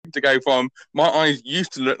to go from my eyes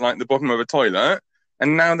used to look like the bottom of a toilet,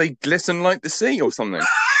 and now they glisten like the sea or something.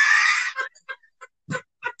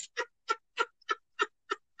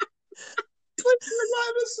 Glisten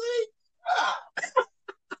like the sea.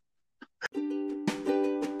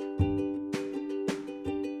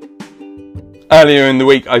 Earlier in the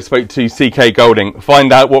week, I spoke to CK Golding.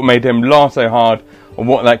 Find out what made him laugh so hard and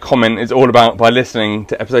what that comment is all about by listening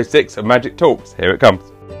to episode 6 of Magic Talks. Here it comes.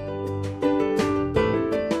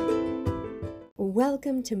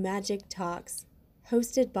 Welcome to Magic Talks,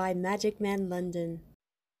 hosted by Magic Man London.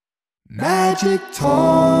 Magic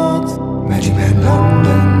Talks, Magic Man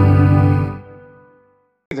London.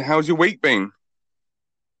 How's your week been?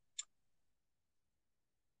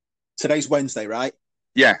 Today's Wednesday, right?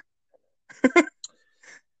 Yeah.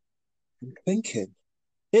 I'm thinking.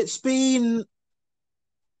 It's been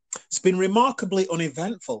remarkably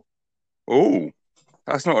uneventful. Oh,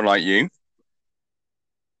 that's not like you.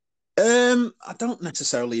 I don't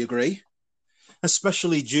necessarily agree,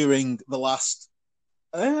 especially during the last.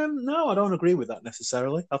 No, I don't agree with that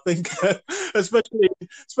necessarily. I think,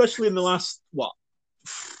 especially in the last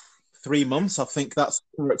 3 months, I think that's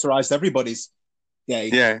characterized everybody's day.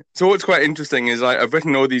 Yeah. So what's quite interesting is I've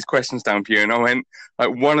written all these questions down for you, and I went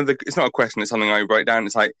it's not a question, it's something I wrote down.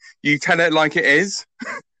 It's like, you tell it like it is.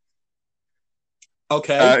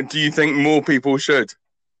 Okay. Do you think more people should?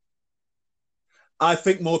 I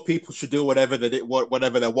think more people should do whatever they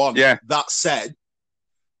want. Yeah. That said,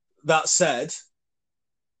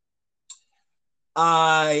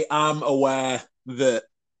 I am aware that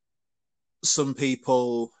some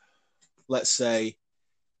people, let's say,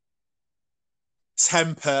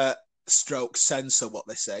 temper stroke censor what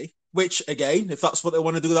they say, which again, if that's what they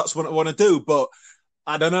want to do, that's what they want to do. But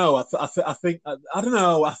I don't know. I think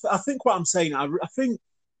what I'm saying, I think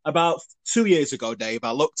about 2 years ago, Dave,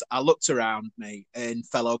 I looked around me and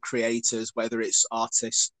fellow creators, whether it's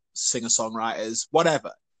artists, singer-songwriters,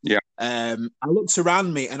 whatever. Yeah. I looked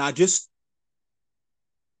around me and I just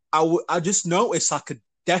noticed like a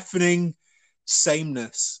deafening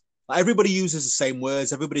sameness. Like, everybody uses the same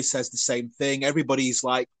words. Everybody says the same thing. Everybody's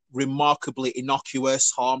like remarkably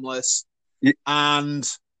innocuous, harmless. Yeah. And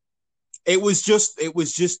it was just a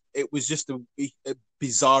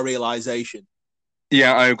bizarre realization.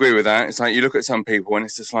 Yeah, I agree with that. It's like you look at some people and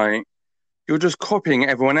it's just like, you're just copying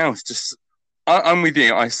everyone else. I'm with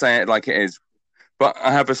you. I say it like it is, but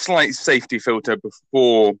I have a slight safety filter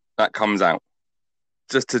before that comes out,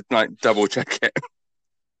 just to like double check it.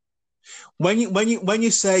 When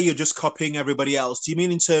you say you're just copying everybody else, do you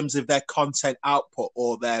mean in terms of their content output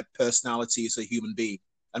or their personality as a human being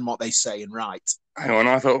and what they say and write? Hang on,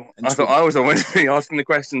 I thought I was the one to be asking the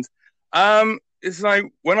questions. It's like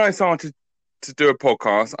when I started to do a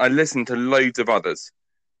podcast, I listened to loads of others,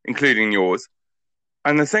 including yours.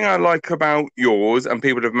 And the thing I like about yours, and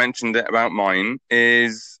people have mentioned it about mine,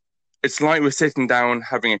 is it's like we're sitting down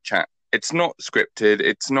having a chat. It's not scripted.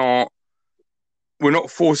 We're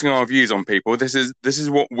not forcing our views on people. This is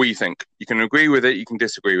what we think. You can agree with it, you can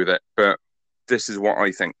disagree with it, but this is what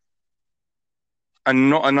I think.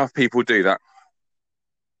 And not enough people do that.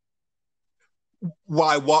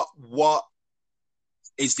 Why? What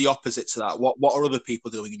is the opposite to that? What are other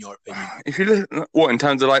people doing, in your opinion? If you look, in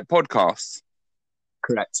terms of like podcasts?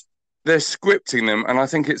 Correct. They're scripting them, and I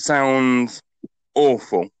think it sounds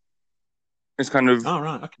awful. It's kind of... Oh,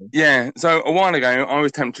 right, okay. Yeah, so a while ago, I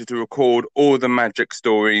was tempted to record all the magic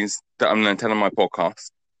stories that I'm going to tell on my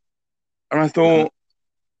podcast. And I thought,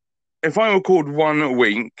 if I record one a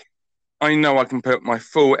week, I know I can put my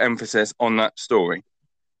full emphasis on that story,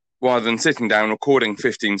 rather than sitting down, recording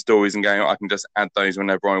 15 stories and going, I can just add those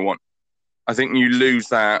whenever I want. I think you lose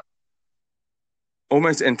that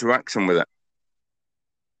almost interaction with it.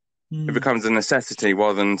 It becomes a necessity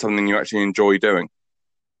rather than something you actually enjoy doing.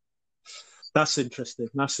 That's interesting.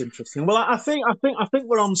 Well, I think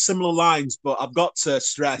we're on similar lines, but I've got to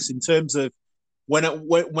stress in terms of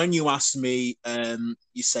when you ask me,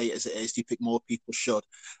 you say it as it is. Do you think more people should?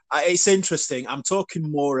 It's interesting. I'm talking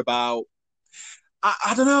more about.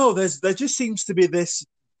 I don't know. There just seems to be this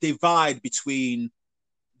divide between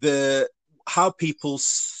how people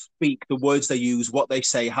speak, the words they use, what they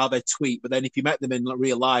say, how they tweet. But then if you met them in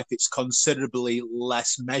real life, it's considerably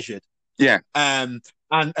less measured. Yeah. And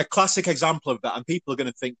a classic example of that, and people are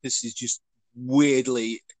going to think this is just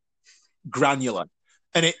weirdly granular,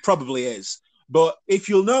 and it probably is. But if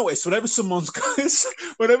you'll notice, whenever something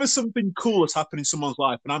cool has happened in someone's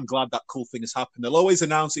life, and I'm glad that cool thing has happened, they'll always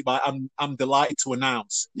announce it by "I'm delighted to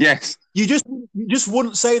announce." Yes. You just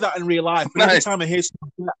wouldn't say that in real life. And No.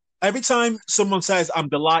 every time someone says "I'm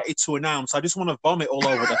delighted to announce," I just want to vomit all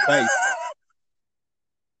over their face.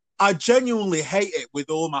 I genuinely hate it with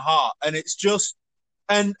all my heart, and it's just.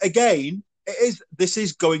 And again, this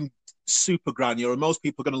is going super granular, and most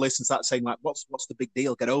people are going to listen to that saying like, "What's the big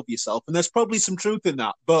deal? Get over yourself." And there's probably some truth in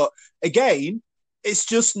that, but again, it's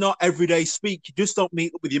just not everyday speak. You just don't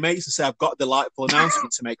meet up with your mates and say, "I've got a delightful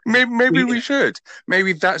announcement to make." Maybe we should.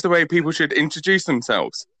 Maybe that's the way people should introduce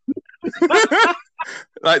themselves.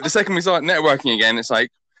 Like the second we start networking again, it's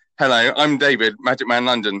like, "Hello, I'm David, Magic Man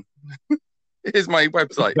London. Here's my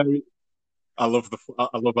website." I love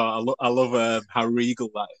how regal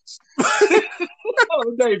that is.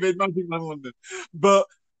 Hello, David, Magic Man London. But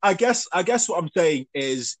I guess what I'm saying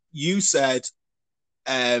is, you said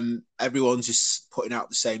everyone's just putting out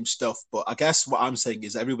the same stuff, but I guess what I'm saying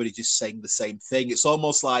is everybody's just saying the same thing. It's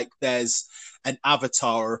almost like there's an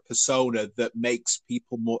avatar or a persona that makes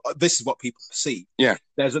people more. This is what people perceive. Yeah,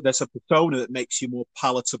 there's a persona that makes you more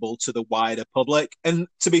palatable to the wider public, and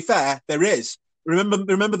to be fair, there is.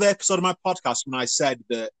 Remember the episode of my podcast when I said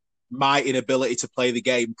that my inability to play the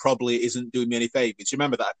game probably isn't doing me any favors? You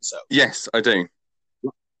remember that episode? Yes, I do.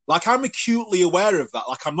 Like, I'm acutely aware of that.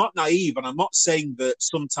 Like, I'm not naive, and I'm not saying that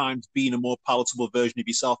sometimes being a more palatable version of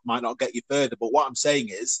yourself might not get you further. But what I'm saying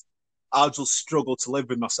is, I'll just struggle to live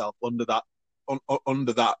with myself under that umbrella.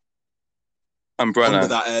 Under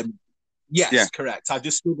that, yes, correct. I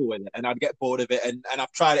just struggle with it, and I'd get bored of it. And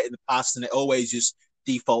I've tried it in the past, and it always just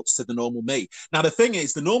defaults to the normal me. Now, the thing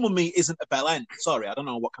is, the normal me isn't a bell end. Sorry, I don't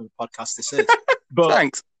know what kind of podcast this is. But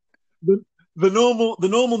thanks. The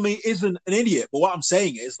normal me isn't an idiot. But what I'm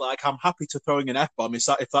saying is, like, I'm happy to throwing an F-bomb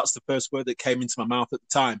if that's the first word that came into my mouth at the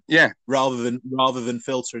time. Yeah. Rather than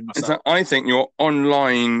filtering myself. So I think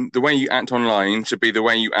the way you act online should be the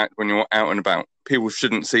way you act when you're out and about. People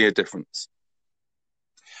shouldn't see a difference.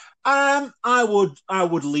 I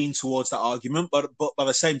would lean towards that argument, but by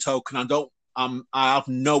the same token, I have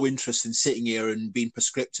no interest in sitting here and being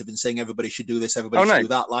prescriptive and saying everybody should do this, everybody should do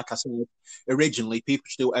that. Like I said originally, people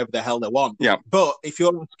should do whatever the hell they want. Yeah. But if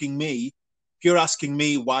you're asking me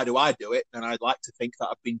why do I do it, then I'd like to think that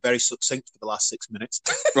I've been very succinct for the last 6 minutes.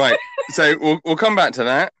 Right. So we'll come back to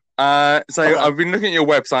that. Okay. I've been looking at your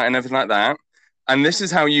website and everything like that, and this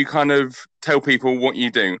is how you kind of tell people what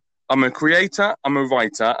you do. I'm a creator, I'm a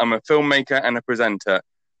writer, I'm a filmmaker and a presenter.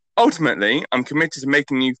 Ultimately, I'm committed to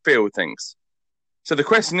making you feel things. So the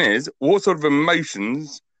question is, what sort of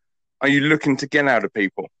emotions are you looking to get out of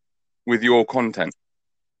people with your content?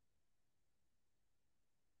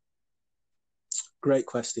 Great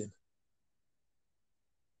question.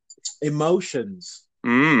 Emotions.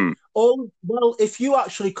 Well, if you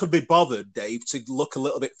actually could be bothered, Dave, to look a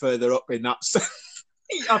little bit further up in that.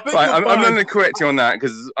 Right, I'm going to correct you on that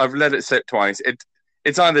because I've let it slip twice.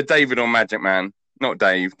 It's either David or Magic Man, not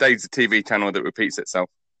Dave. Dave's a TV channel that repeats itself.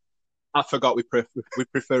 I forgot we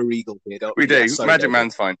prefer Regal here, don't we? We do. Yeah, sorry, Magic David.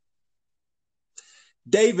 Man's fine.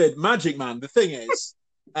 David, Magic Man. The thing is,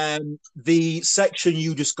 the section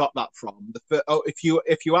you just got that from.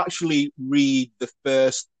 If you actually read the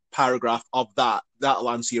first paragraph of that'll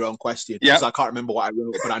answer your own question. Yeah. Because I can't remember what I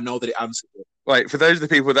wrote, but I know that it answers it. Right. For those of the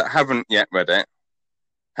people that haven't yet read it,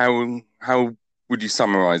 how would you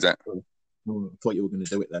summarise it? I thought you were going to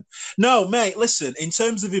do it then. No, mate. Listen. In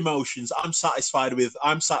terms of emotions, I'm satisfied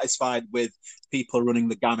with people running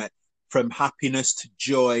the gamut from happiness to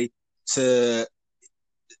joy to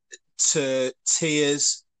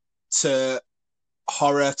tears to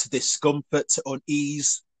horror to discomfort to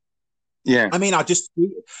unease. Yeah. I mean, I just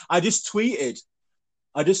tweeted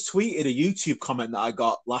a YouTube comment that I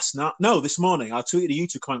got this morning. I tweeted a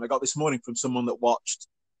YouTube comment I got this morning from someone that watched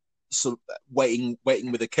Waiting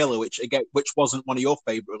with a Killer, which wasn't one of your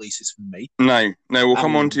favourite releases from me. No, we'll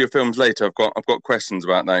come on to your films later. I've got questions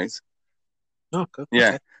about those. Oh, good.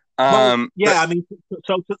 Yeah. Okay. I mean,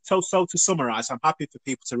 so to summarise, I'm happy for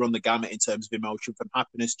people to run the gamut in terms of emotion, from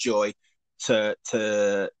happiness, joy, to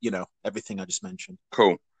everything I just mentioned.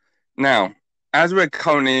 Cool. Now, as we're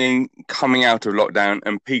currently coming out of lockdown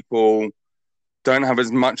and people don't have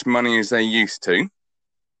as much money as they used to,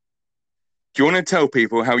 do you want to tell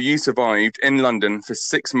people how you survived in London for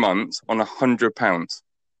 6 months on £100? Because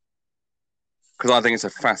I think it's a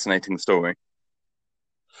fascinating story.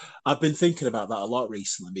 I've been thinking about that a lot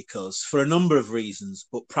recently because for a number of reasons,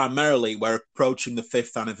 but primarily we're approaching the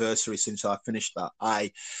 5th anniversary since I finished that.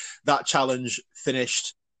 That challenge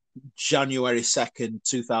finished January 2nd,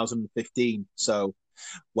 2015. So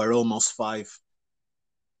we're almost 5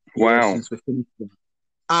 years since we finished it.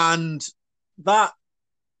 And that,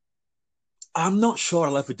 I'm not sure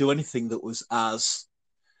I'll ever do anything that was as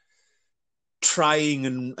trying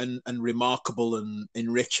and remarkable and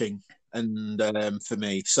enriching and for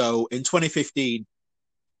me. So in 2015,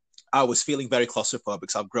 I was feeling very claustrophobic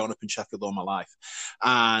because I've grown up in Sheffield all my life,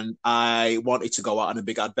 and I wanted to go out on a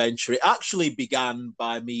big adventure. It actually began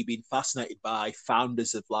by me being fascinated by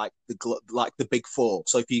founders of like the big four.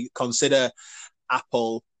 So if you consider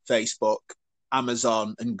Apple, Facebook,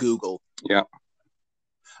 Amazon, and Google, Yeah.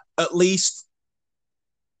 at least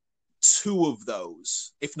two of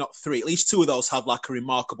those, if not three, at least two of those have like a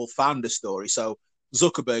remarkable founder story. So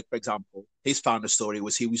Zuckerberg, for example, his founder story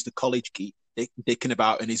was he was the college geek dicking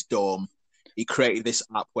about in his dorm. He created this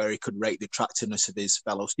app where he could rate the attractiveness of his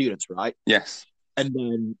fellow students, right? Yes.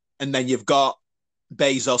 And then you've got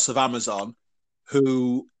Bezos of Amazon,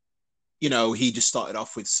 who, you know, he just started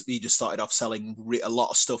off selling a lot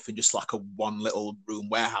of stuff in just like a one little room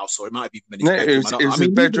warehouse, or it might have even been his bedroom. It was a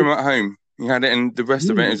bedroom at home. You had it, and the rest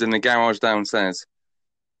of it was in the garage downstairs.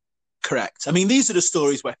 Correct. I mean, these are the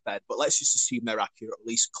stories we're fed, but let's just assume they're accurate, at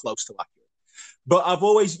least close to accurate. But I've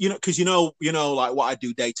always, because you know, like what I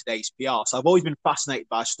do day to day is PR. So I've always been fascinated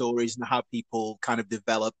by stories and how people kind of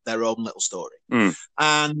develop their own little story.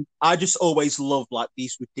 And I just always loved like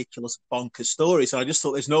these ridiculous bonkers stories. And I just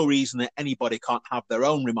thought there's no reason that anybody can't have their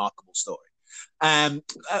own remarkable story.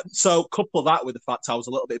 So couple that with the fact I was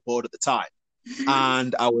a little bit bored at the time,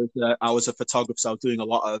 and I was a photographer. So I was doing a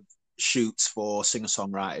lot of shoots for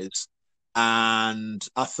singer-songwriters. And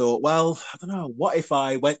I thought, well, I don't know, what if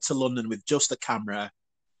I went to London with just a camera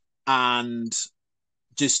and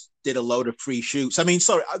just did a load of free shoots? I mean,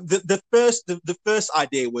 sorry, the first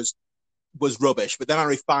idea was rubbish, but then I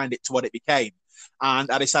refined it to what it became. And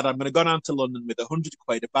I decided I'm going to go down to London with £100,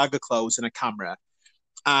 a bag of clothes and a camera,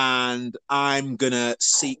 and I'm going to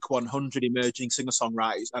seek 100 emerging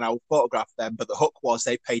singer-songwriters and I will photograph them. But the hook was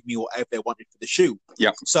they paid me whatever they wanted for the shoot.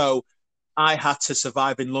 Yeah. So I had to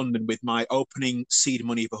survive in London with my opening seed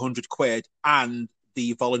money of £100 and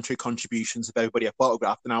the voluntary contributions of everybody I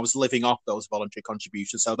photographed. And I was living off those voluntary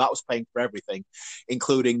contributions. So that was paying for everything,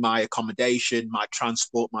 including my accommodation, my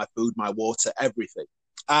transport, my food, my water, everything.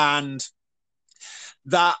 And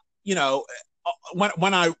that, you know,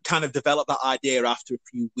 when I kind of developed that idea after a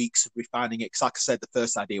few weeks of refining it, because like I said, the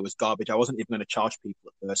first idea was garbage. I wasn't even going to charge people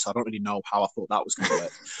at first, so I don't really know how I thought that was going to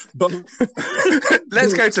work. But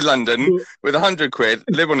let's go to London with £100,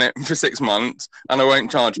 live on it for 6 months, and I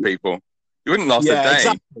won't charge people. You wouldn't last a day.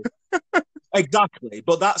 Exactly. Exactly,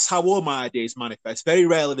 but that's how all my ideas manifest. Very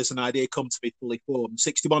rarely does an idea come to me fully formed.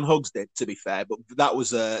 61 Hugs did, to be fair, but that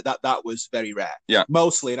was very rare. Yeah,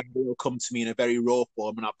 mostly an idea will come to me in a very raw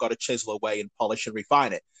form, and I've got to chisel away and polish and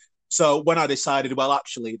refine it. So when I decided, well,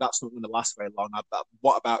 actually, that's not going to last very long.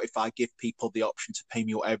 What about if I give people the option to pay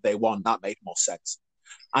me whatever they want? That made more sense,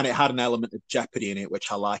 and it had an element of jeopardy in it,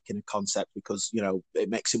 which I like in a concept because, you know, it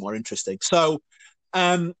makes it more interesting. So.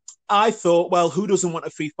 I thought, well, who doesn't want a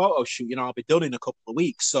free photo shoot? You know, I'll be done in a couple of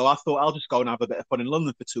weeks. So I thought I'll just go and have a bit of fun in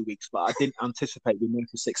London for 2 weeks, but I didn't anticipate being there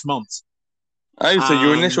for 6 months. Oh, so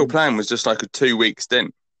your initial plan was just like a 2 week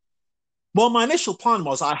stint? Well, my initial plan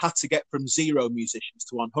was I had to get from 0 musicians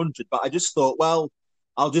to 100, but I just thought, well,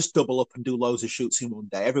 I'll just double up and do loads of shoots in one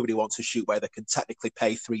day. Everybody wants a shoot where they can technically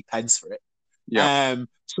pay 3 pence for it. Yeah.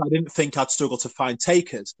 So I didn't think I'd struggle to find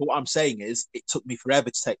takers. But what I'm saying is it took me forever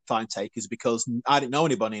to find takers because I didn't know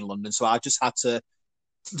anybody in London. So I just had to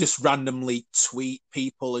just randomly tweet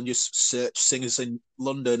people and just search singers in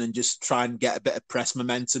London and just try and get a bit of press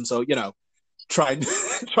momentum. So, you know, try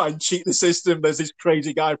and cheat the system. There's this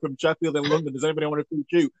crazy guy from Sheffield in London. Does anybody want a free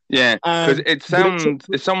shoot? Yeah, because it sounds,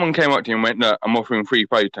 if someone came up to you and went, look, I'm offering free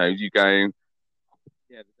photos, you go, yeah,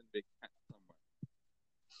 there's going to be a catch somewhere.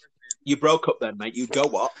 You broke up then, mate. You'd go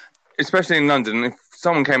what? Especially in London, if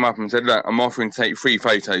someone came up and said, look, I'm offering to take free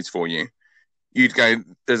photos for you, you'd go,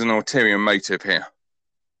 there's an ulterior motive here.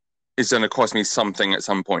 It's going to cost me something at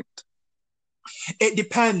some point. It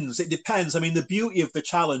depends. I mean, the beauty of the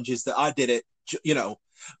challenge is that I did it, you know,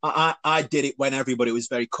 I did it when everybody was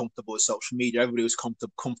very comfortable with social media. Everybody was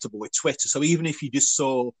comfortable with Twitter. So even if you just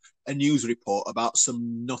saw a news report about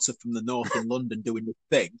some nutter from the north in London doing the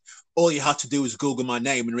thing, all you had to do was Google my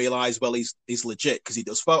name and realize, well, he's legit because he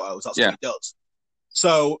does photos. That's what he does.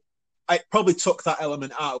 So I probably took that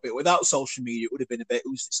element out of it. Without social media, it would have been a bit,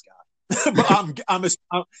 who's this guy? But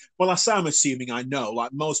I'm assuming I know.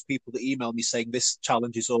 Like most people that email me saying this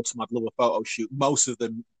challenge is awesome, I'd love a photo shoot. Most of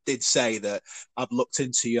them did say that I've looked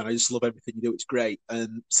into you and I just love everything you do. It's great.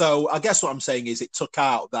 And so I guess what I'm saying is it took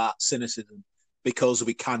out that cynicism because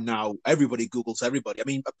we can now. Everybody Googles everybody. I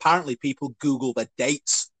mean, apparently people Google their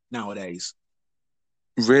dates nowadays.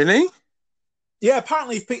 Really? Yeah,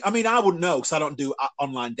 apparently. I mean, I wouldn't know because I don't do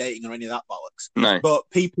online dating or any of that bollocks. No. But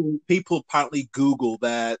people apparently Google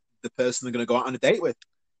the person they're going to go out on a date with.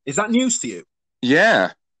 Is that news to you?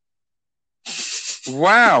 Yeah.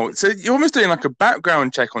 Wow. So you're almost doing like a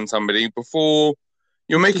background check on somebody before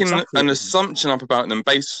you're making Exactly. an assumption up about them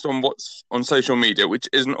based on what's on social media, which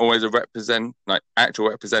isn't always a actual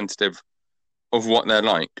representative of what they're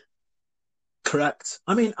like. Correct.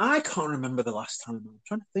 I mean, I can't remember the last time. I'm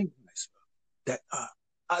trying to think.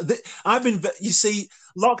 I've been. You see,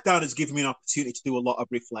 lockdown has given me an opportunity to do a lot of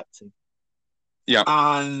reflecting. Yeah.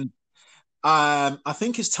 And I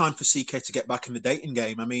think it's time for CK to get back in the dating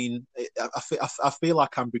game. I mean, I feel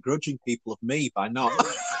like I'm begrudging people of me by not.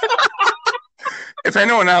 If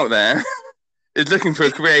anyone out there is looking for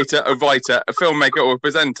a creator, a writer, a filmmaker, or a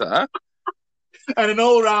presenter, and an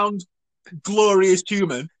all-round glorious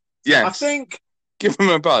human, yes, I think give them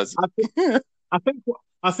a buzz. I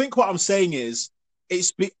think what I'm saying is I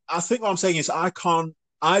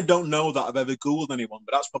don't know that I've ever Googled anyone,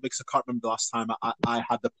 but that's probably because I can't remember the last time I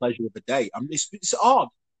had the pleasure of a date. It's odd.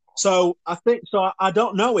 So I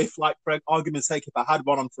don't know if, like, for argument's sake, if I had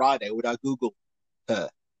one on Friday, would I Google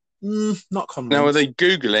her? Not convinced. Now, are they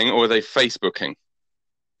Googling or are they Facebooking?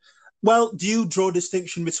 Well, do you draw a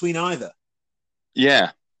distinction between either?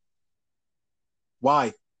 Yeah.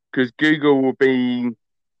 Why? Because Google will be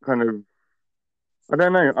kind of, I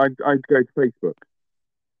don't know, I'd go to Facebook.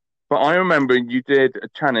 But I remember you did a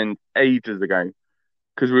challenge ages ago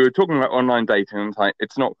because we were talking about online dating and it's like,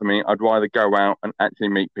 it's not for me. I'd rather go out and actually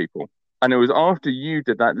meet people. And it was after you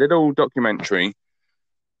did that little documentary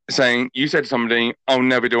saying, you said to somebody, I'll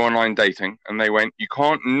never do online dating. And they went, you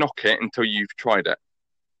can't knock it until you've tried it.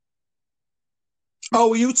 Oh,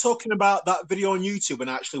 were you talking about that video on YouTube and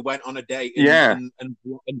I actually went on a date and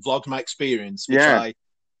vlogged my experience? Which I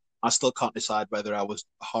still can't decide whether I was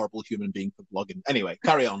a horrible human being for vlogging. Anyway,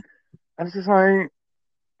 carry on. And it's just like,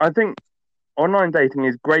 I think online dating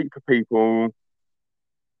is great for people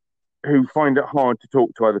who find it hard to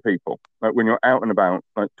talk to other people. Like when you're out and about,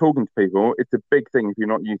 like talking to people, it's a big thing if you're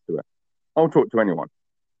not used to it. I'll talk to anyone.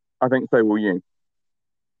 I think so will you.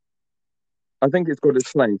 I think it's got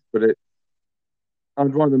its place, but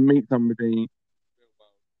I'd rather meet somebody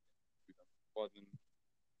rather than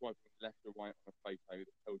swiping left or right on a photo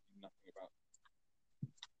that tells you nothing about them.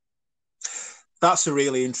 That's a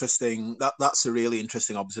really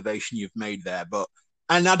interesting observation you've made there.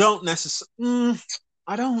 And I don't necessarily,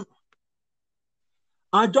 I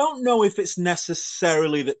don't know if it's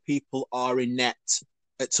necessarily that people are inept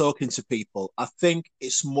at talking to people. I think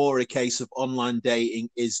it's more a case of online dating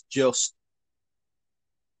is just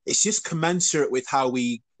commensurate with how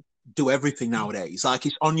we do everything nowadays. Like,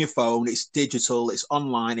 it's on your phone, it's digital, it's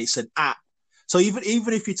online, it's an app. So even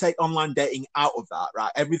if you take online dating out of that,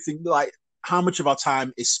 right, everything, like, how much of our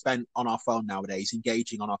time is spent on our phone nowadays,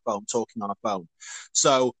 engaging on our phone, talking on our phone.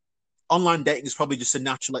 So online dating is probably just a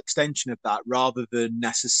natural extension of that rather than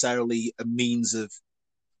necessarily a means of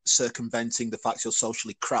circumventing the fact you're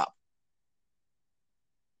socially crap.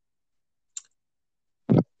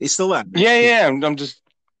 It's still there. Yeah. I'm just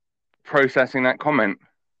processing that comment.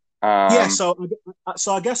 So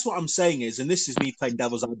I guess what I'm saying is, and this is me playing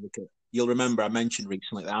devil's advocate, you'll remember I mentioned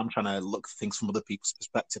recently that I'm trying to look at things from other people's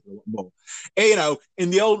perspective a lot more. You know, in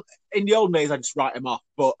the old days, I just write them off.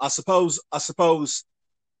 But I suppose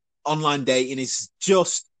online dating is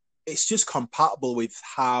just compatible with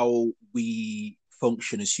how we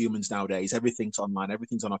function as humans nowadays. Everything's online,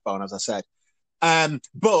 everything's on our phone, as I said.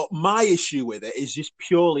 But my issue with it is just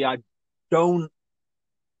purely I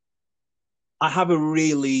have a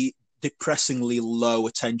really depressingly low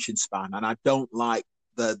attention span, and I don't like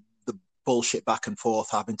the bullshit back and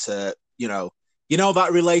forth, having to, you know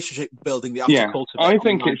that relationship building. I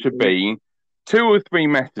think it should be 2 or 3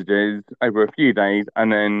 messages over a few days,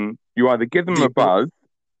 and then you either give them a buzz.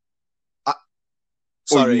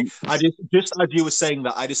 Sorry, I just as you were saying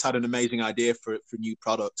that, I just had an amazing idea for new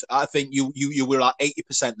product. I think you were like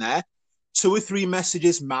 80% there. 2 or 3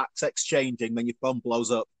 messages max exchanging, then your phone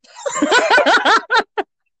blows up.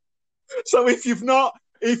 So if you've not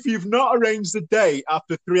arranged a date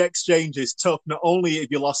after 3 exchanges, tough. Not only have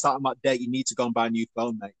you lost out on that date, you need to go and buy a new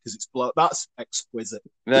phone, mate, because it's that's exquisite.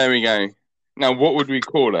 There we go. Now, what would we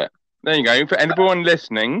call it? There you go. For everyone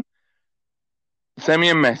listening, send me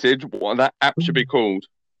a message what that app should be called.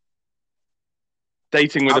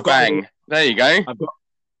 Dating with a bang. There you go.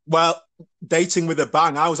 Dating with a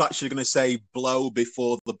bang. I was actually going to say blow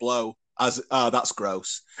before the blow. That's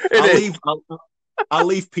gross. I'll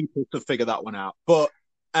leave people to figure that one out. But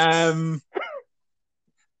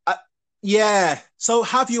yeah. So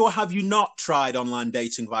have you or have you not tried online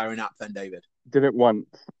dating via an app then, David? Did it once.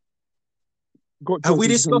 Have we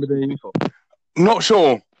discussed it before? Not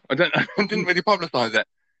sure. I didn't really publicise it.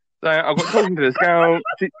 So I got talking to this girl.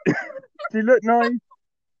 She looked nice.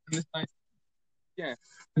 Yeah.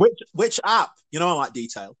 Which app? You know I like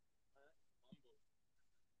detail.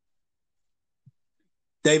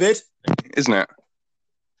 David, Isn't it?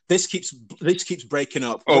 this keeps breaking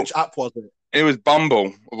up. Oh. Which app was it? It was Bumble,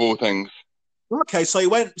 of all things. Okay, so you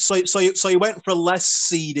went you went for a less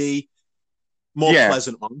seedy, more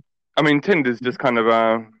pleasant one. I mean, Tinder's just kind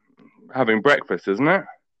of having breakfast, isn't it?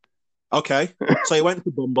 Okay, so you went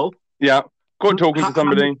for Bumble. Yeah, got talking to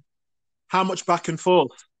somebody. How much back and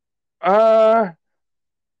forth? I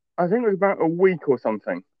think it was about a week or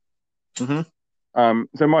something. Mm-hmm.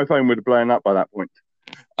 So my phone would have blown up by that point.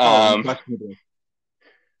 Unquestionably.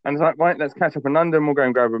 And it's like, right, let's catch up in London. We'll go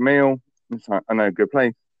and grab a meal. It's like, I know a good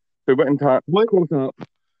place. So we went and caught up.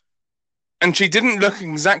 And she didn't look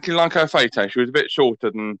exactly like her photo. She was a bit shorter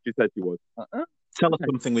than she said she was. Tell us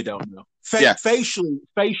something we don't know. Facially,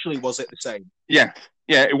 was it the same? Yeah.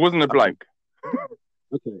 Yeah, it wasn't a bloke.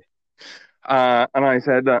 Okay. And I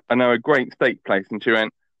said, I know a great steak place. And she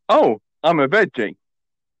went, oh, I'm a veggie.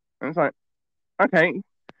 And it's like, okay.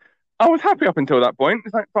 I was happy up until that point.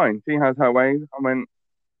 It's like, fine, she has her ways. I went,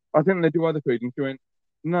 I think they do other food. And she went,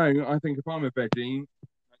 no, I think if I'm a veggie,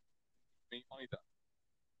 me either.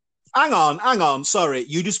 Hang on. Sorry,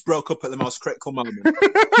 you just broke up at the most critical moment.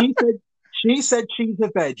 She said she's a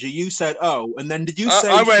veggie. You said, oh, and then did you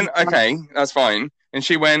say? I went, okay, that's fine. And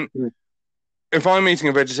she went, if I'm eating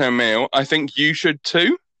a vegetarian meal, I think you should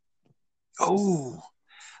too. Oh,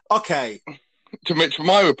 okay. To which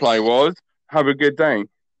my reply was, have a good day.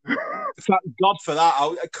 Thank God for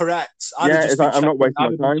that. Correct. I'm not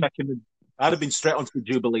wasting my time. I'd have been straight onto the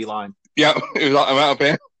Jubilee line. Yeah, it was like, I'm out of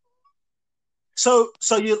here. So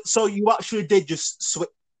you actually did just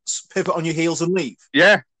pivot on your heels and leave?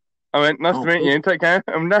 Yeah. I went, nice to meet you. Take care.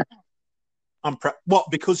 I'm done. What?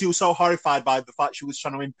 Because you were so horrified by the fact she was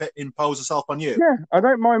trying to impose herself on you? Yeah, I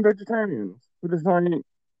don't mind vegetarians, but it's like,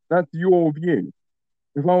 that's your view.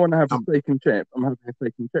 If I want to have a steak and chip, I'm having a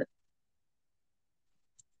steak and chip.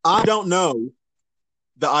 I don't know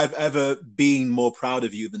that I've ever been more proud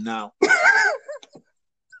of you than now.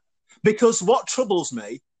 Because what troubles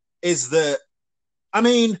me is that, I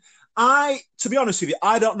mean, to be honest with you,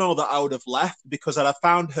 I don't know that I would have left because I'd have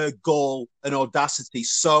found her gall and audacity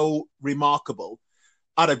so remarkable.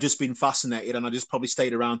 I'd have just been fascinated and I'd just probably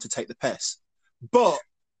stayed around to take the piss. But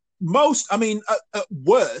at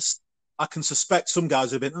worst, I can suspect some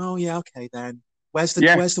guys have been, oh yeah, okay then. Where's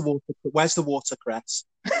the watercress?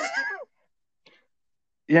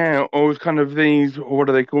 Yeah, or kind of these, what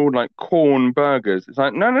are they called? Like corn burgers. It's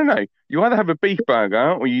like, no. You either have a beef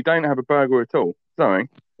burger or you don't have a burger at all. Sorry.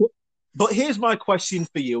 But here's my question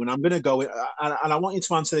for you, and I'm going to go, and I want you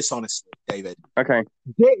to answer this honestly, David. Okay.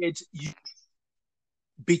 Did you,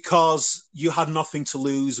 because you had nothing to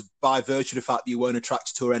lose by virtue of the fact that you weren't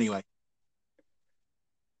attracted to her anyway?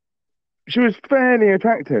 She was fairly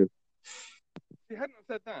attractive. She hadn't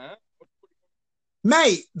said that.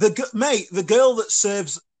 Mate, the girl that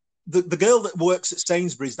serves the girl that works at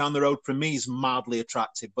Sainsbury's down the road from me is mildly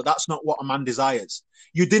attractive, but that's not what a man desires.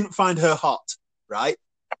 You didn't find her hot, right?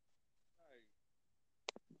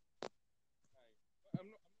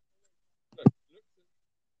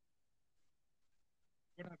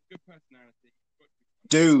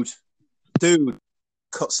 Dude,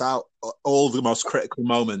 cuts out all the most critical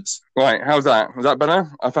moments. Right, how's that? Was that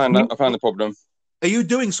better? I found the problem. Are you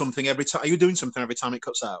doing something every time? Are you doing something every time it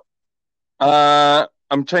cuts out?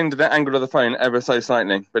 I'm changing the angle of the phone ever so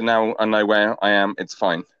slightly, but now I know where I am. It's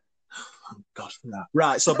fine. Oh, God for that.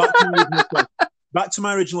 Right. So back to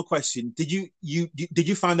my original question. Did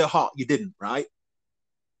you find her hot? You didn't, right?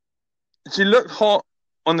 She looked hot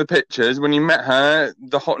on the pictures. When you met her,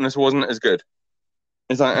 the hotness wasn't as good.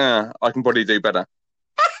 It's like, I can probably do better.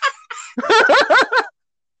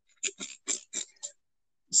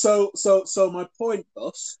 So my point,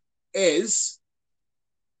 thus, is,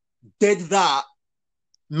 did that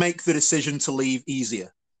make the decision to leave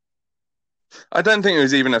easier? I don't think it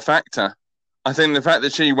was even a factor. I think the fact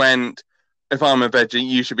that she went, if I'm a veggie,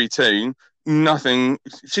 you should be too. Nothing.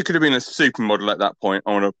 She could have been a supermodel at that point,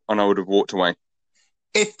 and I would have walked away.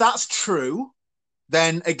 If that's true,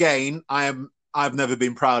 then again, I've never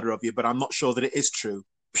been prouder of you, but I'm not sure that it is true.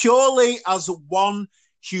 Purely as one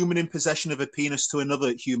human in possession of a penis to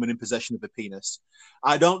another human in possession of a penis,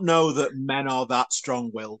 I don't know that men are that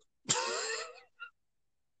strong-willed.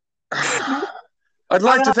 I'd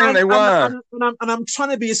like to think they were. And I'm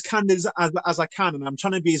trying to be as candid as I can, and I'm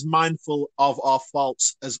trying to be as mindful of our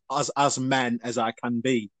faults as men as I can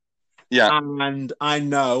be. Yeah. And I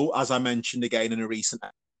know, as I mentioned again in a recent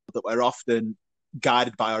episode, that we're often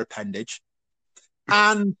guided by our appendage.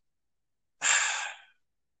 And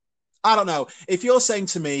I don't know. If you're saying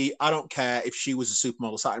to me, I don't care if she was a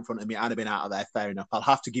supermodel sat in front of me, I'd have been out of there. Fair enough. I'll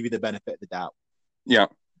have to give you the benefit of the doubt. Yeah.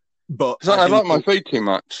 But So I like my food too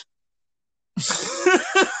much. So,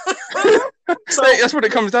 that's what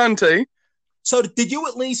it comes down to. So did you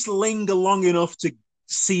at least linger long enough to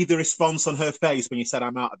see the response on her face when you said,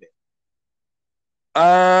 I'm out of it?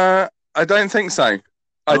 I don't think so.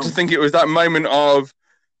 I just think it was that moment of,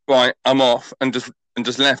 right, I'm off, and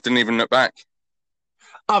just left and even looked back.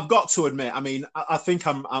 I've got to admit, I mean, I think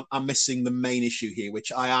I'm missing the main issue here,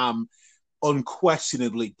 which I am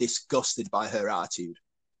unquestionably disgusted by her attitude.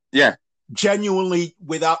 Yeah. Genuinely,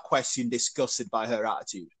 without question, disgusted by her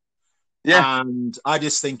attitude. Yeah. And I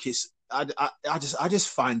just think I just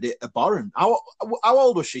find it abhorrent. How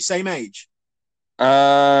old was she? Same age?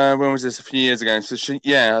 When was this? A few years ago. So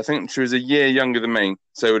I think she was a year younger than me.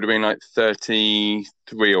 So it would have been like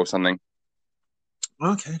 33 or something.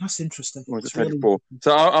 Okay, that's interesting. Or was it 34? Really...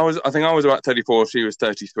 So I think I was about 34. She was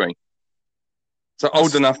 33. So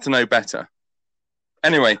old enough to know better.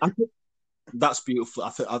 Anyway. That's beautiful.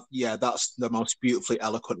 That's the most beautifully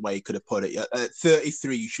eloquent way you could have put it. At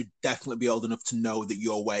 33, you should definitely be old enough to know that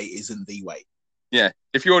your way isn't the way. Yeah,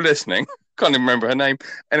 if you're listening, can't even remember her name.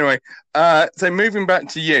 Anyway, so moving back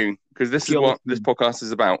to you, because this is what this podcast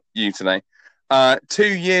is about, you today. 2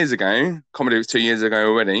 years ago, can't believe it was 2 years ago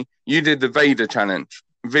already, you did the Vader Challenge,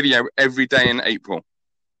 video every day in April.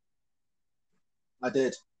 I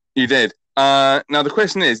did. You did. Now, the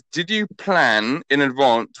question is, did you plan in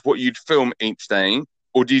advance what you'd film each day,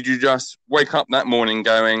 or did you just wake up that morning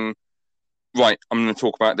going, right, I'm going to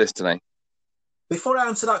talk about this today? Before I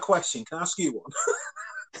answer that question, can I ask you one?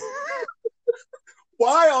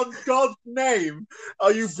 Why on God's name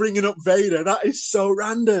are you bringing up Vader? That is so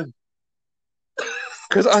random.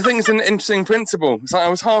 Because I think it's an interesting principle. It's like I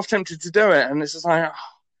was half tempted to do it, and it's just like,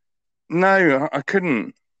 no, I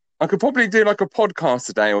couldn't. I could probably do like a podcast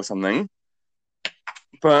a day or something,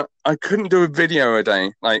 but I couldn't do a video a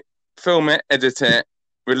day. Like, film it, edit it,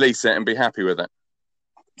 release it, and be happy with it.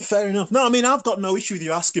 Fair enough. No, I mean, I've got no issue with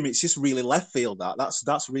you asking me. It's just really left field.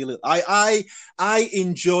 That's really. I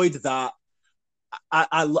enjoyed that.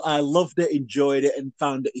 I loved it, enjoyed it, and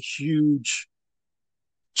found it a huge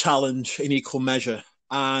challenge in equal measure.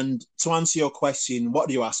 And to answer your question, what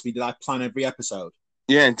do you ask me? Did I plan every episode?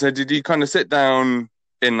 Yeah. So did you kind of sit down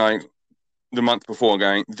in like the month before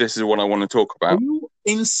going, this is what I want to talk about? Are you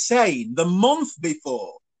insane? The month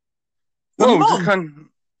before? Just kind of...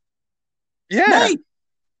 Yeah. Mate,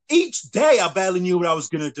 each day I barely knew what I was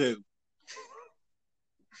going to do.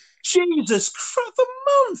 Jesus Christ, the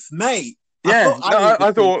month, mate. Yeah,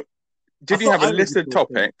 I thought, did you have a list of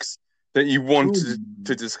topics that you wanted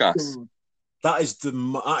to discuss? That is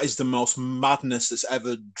the most madness that's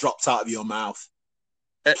ever dropped out of your mouth.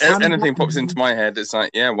 Anything pops into my head, it's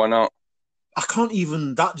like, yeah, why not? I can't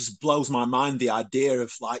even, that just blows my mind, the idea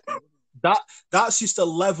of like, that's just a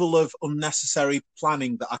level of unnecessary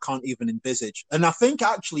planning that I can't even envisage. And I think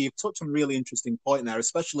actually you've touched on a really interesting point there,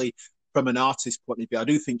 especially from an artist point of view. I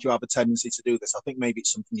do think you have a tendency to do this. I think maybe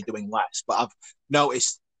it's something you're doing less, but I've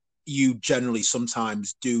noticed you generally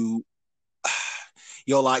sometimes do.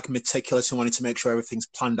 You're like meticulous and wanting to make sure everything's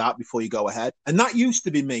planned out before you go ahead. And that used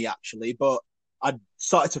to be me actually, but I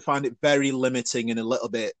started to find it very limiting and a little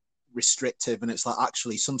bit restrictive. And it's like,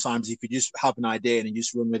 actually, sometimes if you just have an idea and you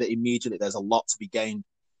just run with it immediately, there's a lot to be gained.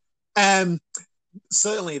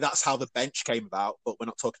 Certainly that's how the bench came about, but we're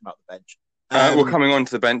not talking about the bench. We're coming on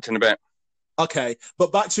to the bench in a bit. Okay,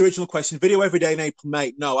 but back to your original question. Video every day in April,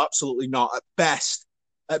 May? No, absolutely not. At best,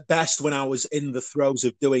 when I was in the throes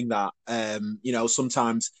of doing that,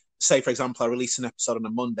 sometimes, say, for example, I release an episode on a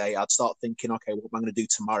Monday, I'd start thinking, okay, what am I going to do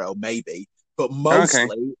tomorrow? Maybe. But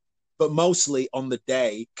mostly on the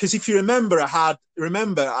day, because if you remember, I had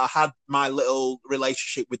my little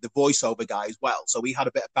relationship with the voiceover guy as well. So we had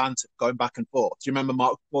a bit of banter going back and forth. Do you remember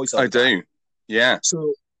Mark voiceover? I do. Yeah.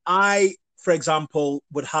 So I, for example,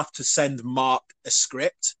 would have to send Mark a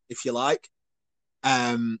script, if you like.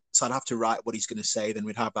 So I'd have to write what he's going to say. Then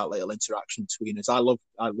we'd have that little interaction between us. I love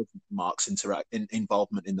Mark's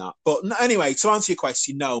involvement in that. But anyway, to answer your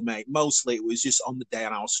question, no, mate. Mostly it was just on the day,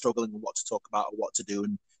 and I was struggling with what to talk about or what to do,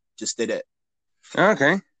 and just did it.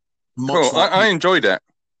 Okay, cool. I enjoyed it.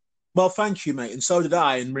 Well, thank you, mate, and so did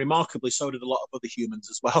I, and remarkably, so did a lot of other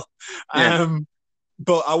humans as well. Yeah.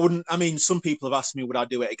 But I wouldn't. I mean, some people have asked me, would I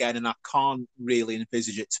do it again, and I can't really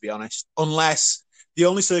envisage it, to be honest, unless. The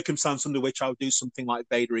only circumstance under which I would do something like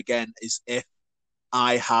Vader again is if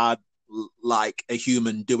I had like a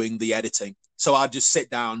human doing the editing. So I'd just sit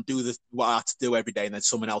down, do what I had to do every day, and then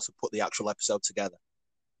someone else would put the actual episode together.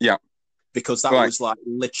 Yeah. because that Right. was like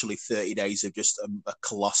literally 30 days of just a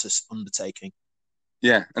colossus undertaking.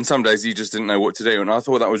 Yeah, and some days you just didn't know what to do, and I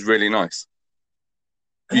thought that was really nice.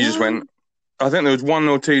 You just went. I think there was 1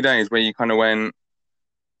 or 2 days where you kind of went.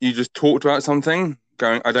 You just talked about something,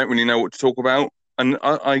 going, I don't really know what to talk about, and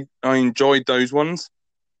I enjoyed those ones.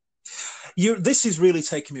 This is really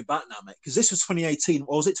taking me back now, mate, because this was 2018.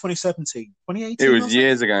 Or was it 2017? 2018? It was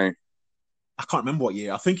years ago. I can't remember what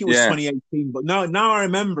year. I think it was Yeah. 2018. But now I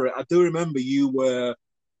remember it. I do remember you were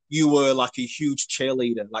like a huge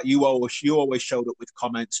cheerleader. Like you always showed up with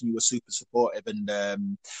comments, and you were super supportive. And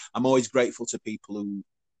I'm always grateful to people who.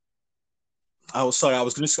 Oh, sorry. I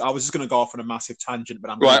was just gonna go off on a massive tangent, but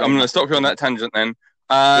I'm Right, I'm going to stop you on that tangent then.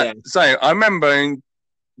 Yeah. So I remember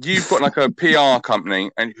you've got like a PR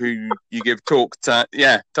company and who you give talk to.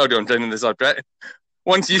 Yeah, told you I'm changing the subject.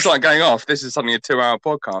 Once you start going off, this is suddenly a 2-hour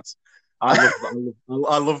podcast. I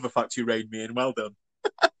love the fact you reined me in. Well done.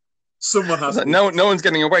 Someone has like, no one's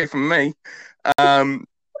getting away from me.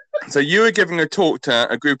 So you were giving a talk to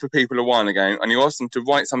a group of people a while ago, and you asked them to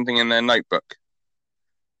write something in their notebook.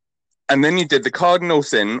 And then you did the cardinal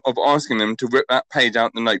sin of asking them to rip that page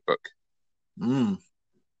out the notebook. Mm.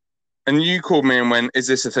 And you called me and went, is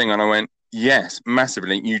this a thing? And I went, yes,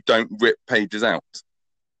 massively. You don't rip pages out.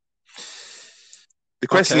 The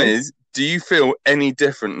question is, do you feel any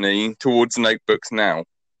differently towards notebooks now?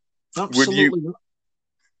 Absolutely not.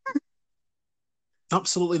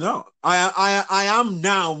 Absolutely not. I am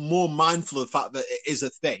now more mindful of the fact that it is a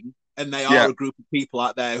thing, and they are a group of people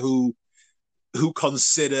out there who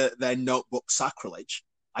consider their notebook sacrilege.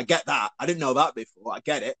 I get that. I didn't know that before. I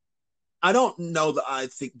get it. I don't know that I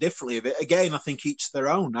think differently of it. Again, I think each their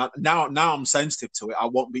own. Now I'm sensitive to it. I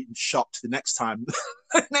won't be shocked the next time.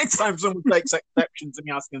 Next time someone takes exception to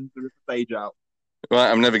me asking them to rip a page out. Right,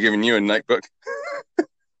 I'm never giving you a notebook.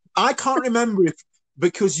 I can't remember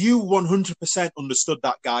because you 100% understood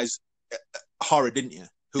that guy's horror, didn't you?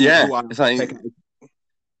 It's like,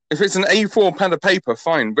 if it's an A4 pad of paper,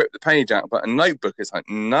 fine, rip the page out. But a notebook is like,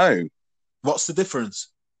 no. What's the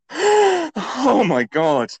difference? Oh my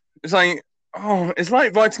God. It's like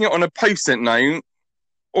writing it on a post-it note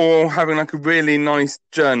or having like a really nice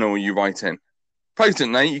journal you write in. Post-it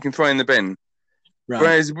note you can throw in the bin. Right.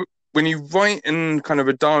 Whereas when you write in kind of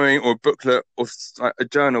a diary or a booklet or like a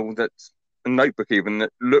journal that's a notebook even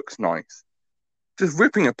that looks nice, just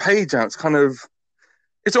ripping a page out,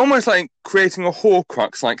 it's almost like creating a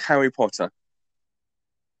Horcrux like Harry Potter.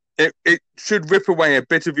 It should rip away a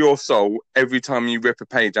bit of your soul every time you rip a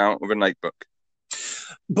page out of a notebook.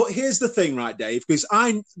 But here's the thing, right, Dave? Because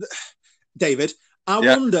David, I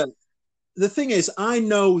wonder, the thing is, I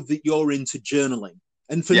know that you're into journaling.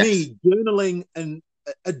 And for me, journaling and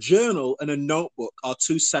a journal and a notebook are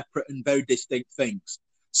two separate and very distinct things.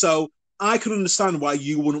 So I can understand why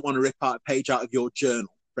you wouldn't want to rip out a page out of your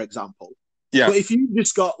journal, for example. Yeah. But if you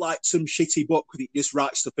just got like some shitty book that you just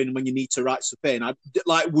write stuff in when you need to write stuff in,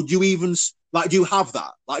 would you even do you have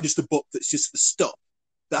that? Like just a book that's just the stuff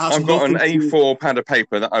that has. I've got an A4 pad of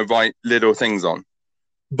paper that I write little things on,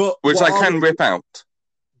 which I can rip out.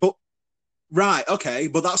 But right, okay,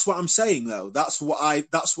 but that's what I'm saying though. That's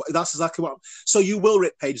exactly what. So you will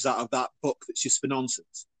rip pages out of that book that's just for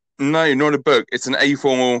nonsense. No, not a book. It's an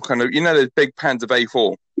A4 kind of, those big pads of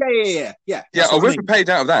A4. Yeah. Yeah, I'll rip a page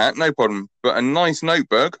out of that, no problem. But a nice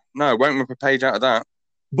notebook, no, I won't rip a page out of that.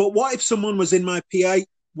 But what if someone was in my PA?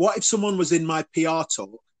 What if someone was in my PR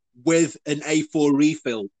talk with an A4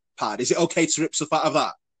 refill pad? Is it okay to rip stuff out of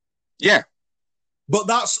that? Yeah. But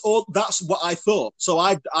that's what I thought. So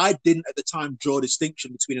I didn't at the time draw a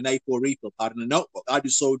distinction between an A4 refill pad and a notebook. I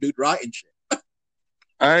just saw a dude writing shit.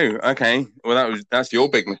 Oh, okay. Well, that's your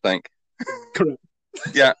big mistake. Correct.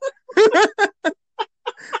 Yeah.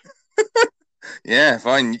 Yeah,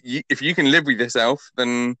 fine. If you can live with yourself,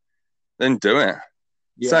 then do it.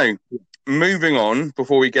 Yeah. So, moving on,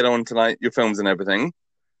 before we get on to like your films and everything,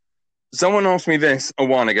 someone asked me this a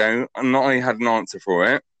while ago, and I had an answer for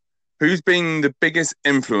it. Who's been the biggest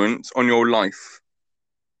influence on your life?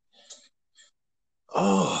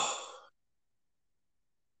 Oh.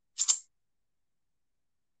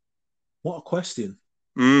 What a question.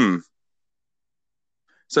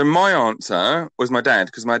 So my answer was my dad,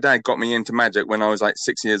 because my dad got me into magic when I was like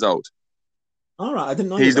 6 years old. All right, I didn't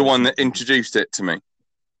know. He's the one that introduced it to me.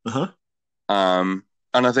 Uh-huh. And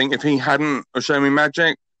I think if he hadn't shown me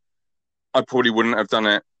magic, I probably wouldn't have done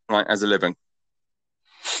it like as a living.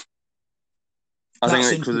 I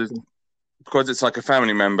think because it's like a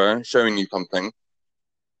family member showing you something.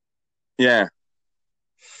 Yeah.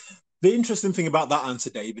 The interesting thing about that answer,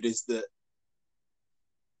 David, is that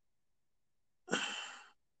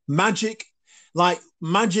magic Like,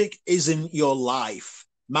 magic isn't your life.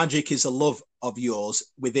 Magic is a love of yours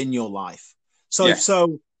within your life. So, Yeah.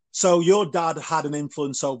 so your dad had an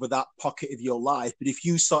influence over that pocket of your life. But if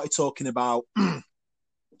you started talking about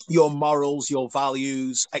your morals, your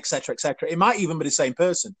values, etc., etc., it might even be the same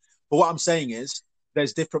person. But what I'm saying is,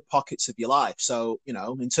 there's different pockets of your life. So, you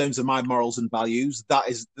know, in terms of my morals and values, that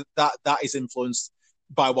is influenced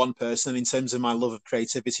by one person. In terms of my love of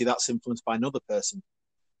creativity, that's influenced by another person.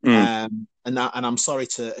 And I'm sorry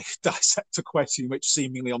to dissect a question which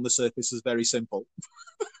seemingly on the surface is very simple.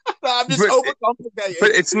 I'm just overcomplicated.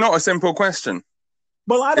 But it's not a simple question.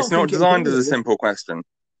 Well, I don't. It's not think designed as a simple question.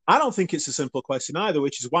 I don't think it's a simple question either,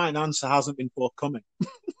 which is why an answer hasn't been forthcoming.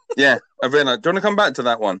 Yeah, I realised. Do you want to come back to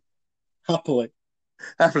that one? Happily.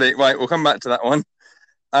 Right, we'll come back to that one.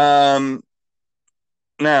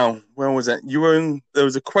 Now, where was it? There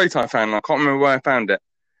was a quote I found, and I can't remember where I found it.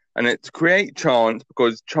 And it's create chance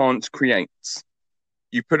because chance creates.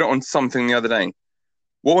 You put it on something the other day.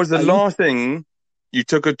 What was the last thing you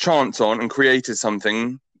took a chance on and created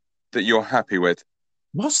something that you're happy with?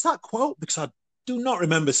 What's that quote? Because I do not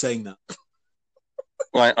remember saying that.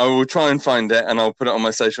 Right, I will try and find it and I'll put it on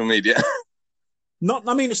my social media.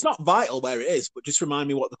 It's not vital where it is, but just remind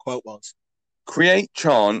me what the quote was. Create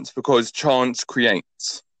chance because chance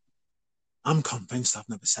creates. I'm convinced I've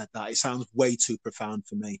never said that. It sounds way too profound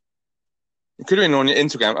for me. It could have been on your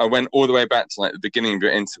Instagram. I went all the way back to like the beginning of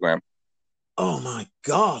your Instagram. Oh my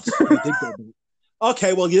God. You did go back.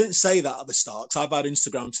 Okay, well, you didn't say that at the start, because I've had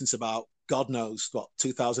Instagram since about, God knows,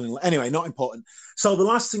 2011. Anyway, not important. So the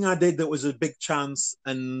last thing I did that was a big chance,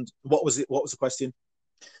 and what was it? What was the question?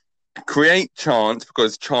 Create chance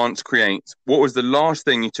because chance creates. What was the last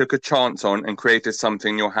thing you took a chance on and created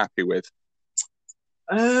something you're happy with?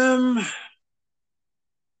 I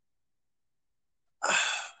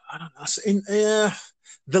don't know.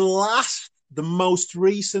 The most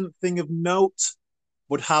recent thing of note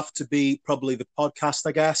would have to be probably the podcast,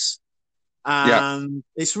 I guess. And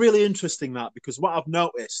It's really interesting that, because what I've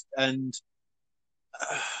noticed, and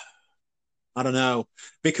I don't know,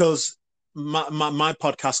 because my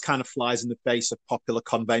podcast kind of flies in the face of popular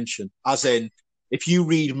convention, as in, if you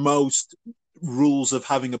read most rules of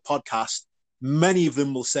having a podcast, many of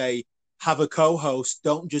them will say, have a co-host,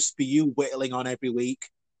 don't just be you whittling on every week.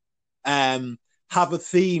 Have a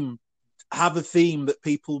theme that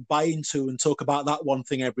people buy into and talk about that one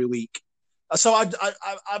thing every week. So I'm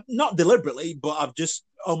not deliberately, but I've just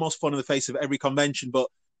almost fallen in the face of every convention. But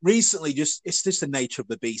recently, it's just the nature of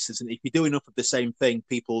the beast, isn't it? If you do enough of the same thing,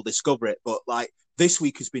 people discover it. But like this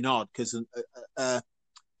week has been odd because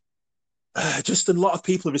just a lot of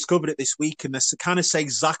people have discovered it this week, and they kind of say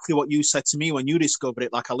exactly what you said to me when you discovered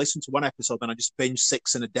it. Like, I listened to one episode and I just binged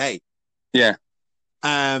 6 in a day. Yeah.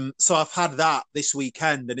 So I've had that this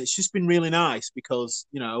weekend, and it's just been really nice because,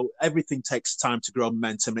 you know, everything takes time to grow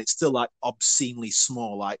momentum, and it's still like obscenely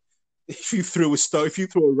small. Like, if you threw a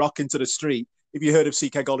rock into the street, if you heard of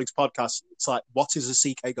CK Golding's podcast, it's like, what is a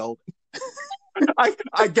CK Golding? I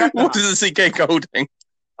get that. What is a CK Golding?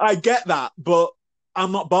 I get that, but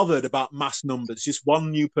I'm not bothered about mass numbers. Just one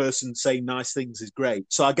new person saying nice things is great.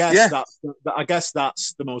 So I guess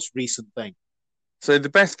that's the most recent thing. So the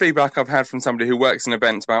best feedback I've had from somebody who works in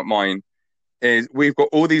events about mine is we've got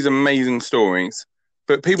all these amazing stories,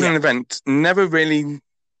 but people in events never really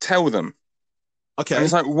tell them. Okay. And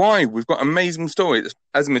it's like, why? We've got amazing stories.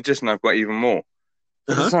 As a magician, I've got even more.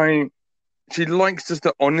 It's like, she likes just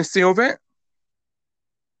the honesty of it.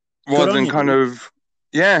 Rather than kind of,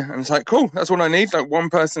 and it's like, cool, that's what I need. Like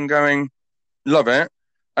one person going, love it.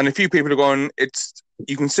 And a few people are going,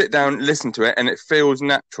 you can sit down, listen to it, and it feels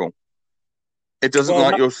natural. It doesn't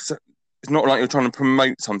it's not like you're trying to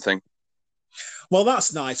promote something. Well,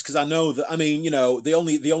 that's nice, because I know that, I mean, you know, the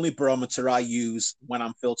only barometer I use when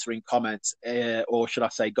I'm filtering comments, or should I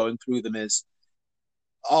say going through them,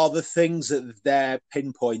 are the things that they're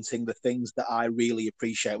pinpointing, the things that I really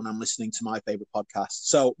appreciate when I'm listening to my favorite podcasts.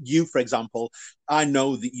 So you, for example, I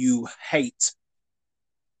know that you hate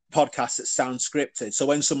podcasts that sound scripted. So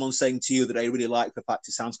when someone's saying to you that they really like the fact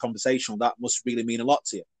it sounds conversational, that must really mean a lot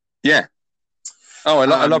to you. Yeah. Oh,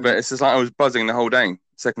 I love it. It's just like I was buzzing the whole day. The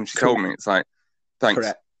second she told me, it's like, thanks.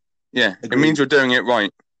 Correct. Yeah, agreed. It means you're doing it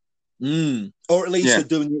right. Or at least you're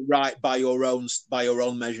doing it right by your own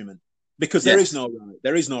measurement. Because there is no right.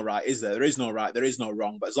 There is no right, is there? There is no right. There is no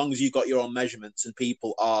wrong. But as long as you've got your own measurements and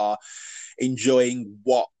people are enjoying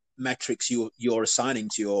what metrics you're assigning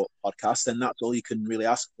to your podcast, then that's all you can really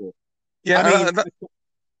ask for. Yeah, I mean,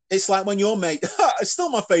 it's like when your mate. It's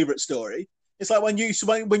still my favorite story. It's like when you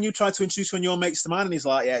try to introduce one of your mates to mine, and he's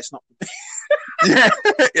like, "Yeah, it's not for me."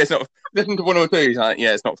 It's not. Listen to one or two. He's like,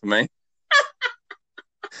 "Yeah, it's not for me."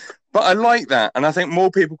 But I like that, and I think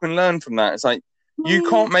more people can learn from that. It's like you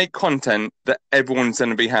can't make content that everyone's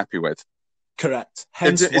going to be happy with. Correct.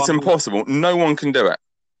 It's impossible. No one can do it.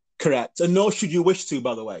 Correct, and nor should you wish to,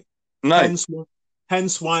 by the way. No.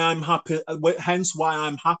 Hence why I'm happy. Hence why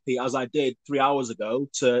I'm happy, as I did 3 hours ago,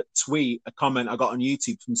 to tweet a comment I got on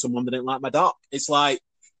YouTube from someone that didn't like my doc. It's like,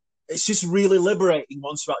 it's just really liberating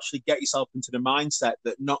once you actually get yourself into the mindset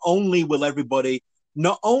that not only will everybody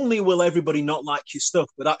not like your stuff,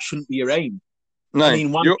 but that shouldn't be your aim. No, I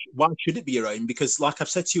mean, why should it be your aim? Because, like I've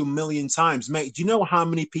said to you a million times, mate, do you know how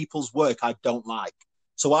many people's work I don't like?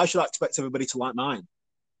 So why should I expect everybody to like mine?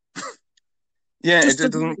 Yeah, it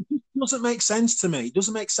doesn't make sense to me. It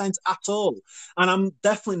doesn't make sense at all. And I'm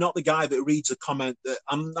definitely not the guy that reads a comment that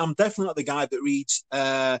I'm definitely not the guy that reads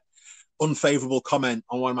unfavorable comment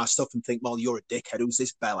on one of my stuff and think, well, you're a dickhead. Who's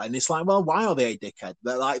this Bella? And it's like, well, why are they a dickhead?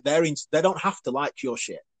 They're like, they don't have to like your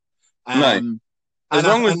shit. No. As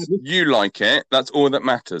long as you like it, that's all that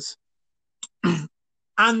matters.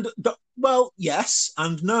 And, well, yes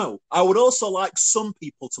and no. I would also like some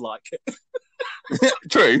people to like it.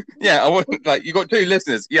 True. Yeah, I wouldn't like. You got 2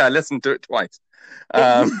 listeners. Yeah, I listened to it twice.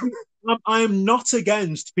 I am not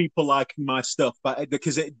against people liking my stuff, but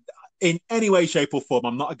because in any way, shape, or form,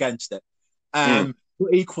 I'm not against it.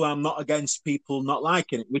 But equally, I'm not against people not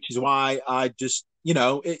liking it, which is why I just,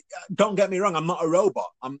 don't get me wrong, I'm not a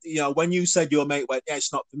robot. When you said your mate went, yeah,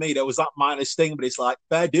 it's not for me, there was that minor sting, but it's like,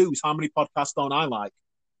 fair dues, how many podcasts don't I like?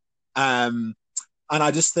 And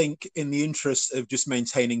I just think, in the interest of just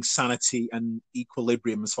maintaining sanity and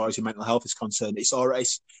equilibrium as far as your mental health is concerned, it's all right.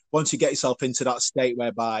 Once you get yourself into that state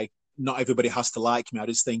whereby not everybody has to like me, I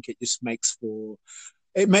just think it just makes for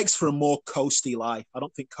a more coasty life. I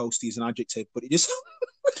don't think coasty is an adjective, but it just...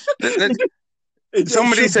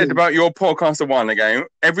 Somebody said about your podcast a while ago,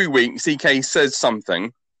 every week CK says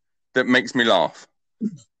something that makes me laugh.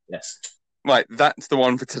 Yes. Right, that's the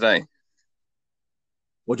one for today.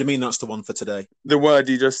 What do you mean that's the one for today? The word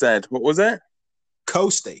you just said. What was it?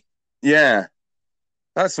 Coasty. Yeah.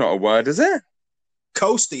 That's not a word, is it?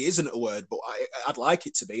 Coasty isn't a word, but I'd like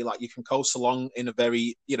it to be. Like, you can coast along in a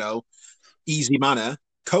very, easy manner.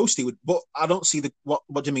 Coasty would, but I don't see what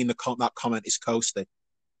do you mean that comment is coasty?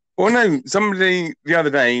 Well, no, somebody the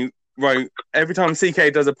other day wrote, every time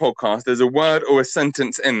CK does a podcast, there's a word or a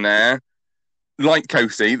sentence in there, like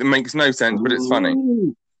coasty, that makes no sense, but it's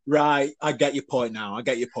funny. Right, I get your point now. I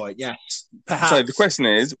get your point. Yes, perhaps. So the question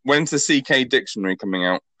is, when's the CK dictionary coming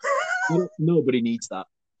out? Nobody needs that,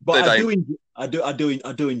 but I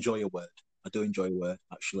do enjoy a word. I do enjoy a word,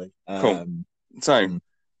 actually. Cool. So I'm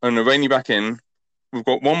gonna rein you back in. We've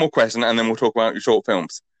got one more question, and then we'll talk about your short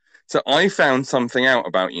films. So I found something out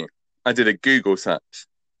about you. I did a Google search.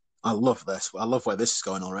 I love this. I love where this is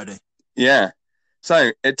going already. Yeah.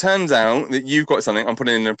 So it turns out that you've got something. I'm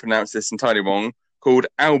putting in and pronounce this entirely wrong. Called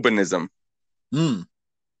albinism. But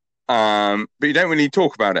you don't really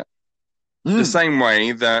talk about it. The same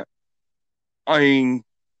way that I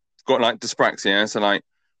got like dyspraxia. So like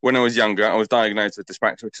when I was younger, I was diagnosed with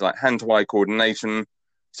dyspraxia, which is like hand-to-eye coordination.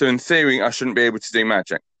 So in theory, I shouldn't be able to do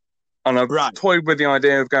magic. And I've toyed with the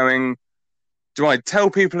idea of going, do I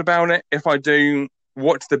tell people about it? If I do,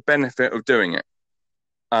 what's the benefit of doing it?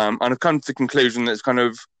 And I've come to the conclusion that it's kind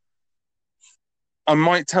of, I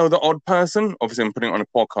might tell the odd person. Obviously, I'm putting it on a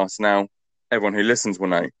podcast now. Everyone who listens will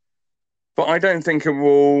know. But I don't think it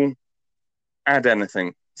will add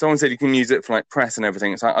anything. Someone said you can use it for like press and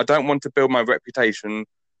everything. It's like, I don't want to build my reputation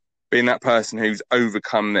being that person who's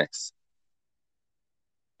overcome this.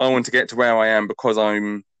 I want to get to where I am because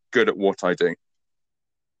I'm good at what I do.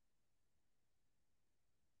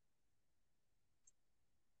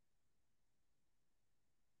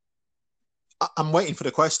 I'm waiting for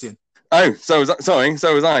the question. Oh, so was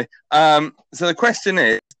I. So the question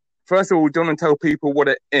is, first of all, do you want to tell people what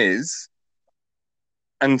it is?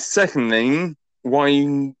 And secondly, why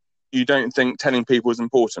you don't think telling people is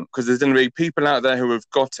important? Because there's going to be people out there who have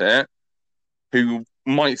got it who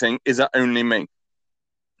might think, is that only me?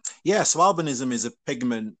 Yeah, so albinism is a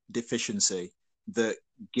pigment deficiency that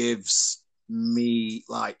gives me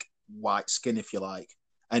like white skin, if you like,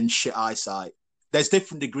 and shit eyesight. There's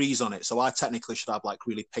different degrees on it. So I technically should have like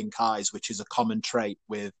really pink eyes, which is a common trait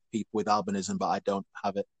with people with albinism, but I don't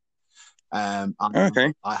have it.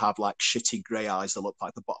 Okay. I have like shitty grey eyes that look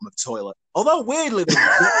like the bottom of a toilet. Although weirdly,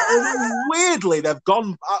 they've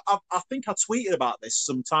gone. I think I tweeted about this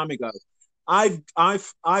some time ago. I've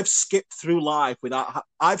skipped through life with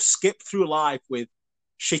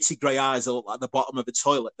shitty grey eyes that look like the bottom of a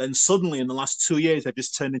toilet. Then suddenly, in the last 2 years, they've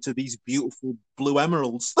just turned into these beautiful blue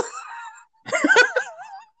emeralds.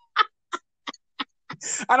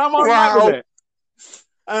 And I'm all right with it.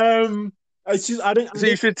 It's just, I So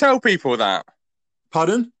you should tell people that.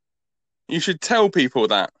 Pardon? You should tell people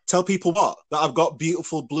that. Tell people what? That I've got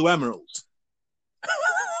beautiful blue emeralds.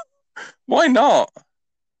 Why not?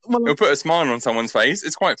 Well, It'll put a smile on someone's face.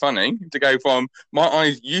 It's quite funny to go from my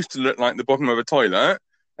eyes used to look like the bottom of a toilet,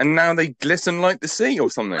 and now they glisten like the sea or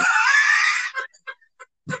something.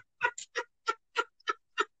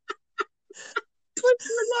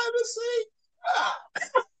 glisten like the sea.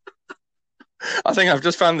 I think I've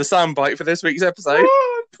just found the soundbite for this week's episode.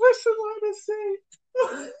 Oh, glisten like the sea.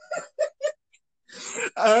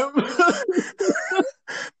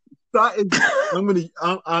 That is,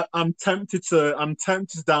 I'm tempted to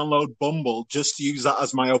download Bumble just to use that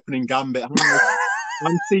as my opening gambit.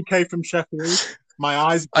 I'm CK from Sheffield. My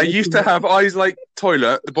eyes. I used to have eyes like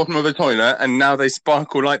toilet, the bottom of a toilet, and now they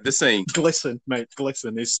sparkle like the sea. Glisten, mate.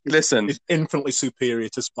 Glisten is infinitely superior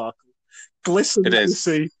to sparkle. Glisten it like is. the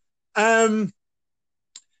sea.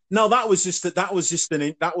 No, that was just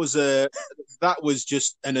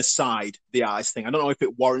an aside. The eyes thing. I don't know if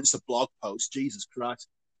it warrants a blog post. Jesus Christ.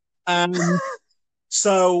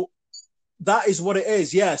 So that is what it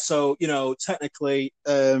is. Yeah. So technically,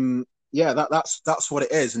 that's what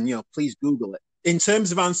it is. And please Google it. In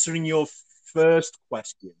terms of answering your first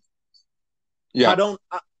question, the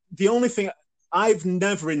only thing I've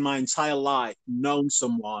never in my entire life known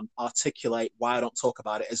someone articulate why I don't talk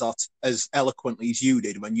about it as eloquently as you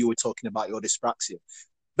did when you were talking about your dyspraxia.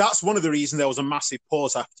 That's one of the reasons there was a massive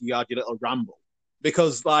pause after you had your little ramble,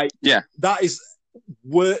 because that is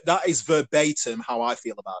verbatim how I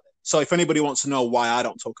feel about it. So if anybody wants to know why I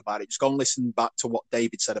don't talk about it, just go and listen back to what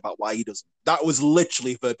David said about why he doesn't. That was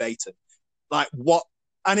literally verbatim. Like what?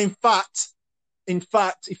 And in fact,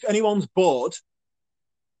 if anyone's bored,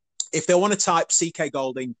 if they want to type CK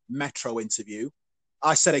Golding Metro interview,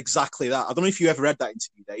 I said exactly that. I don't know if you ever read that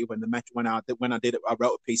interview, Dave, when I did it, I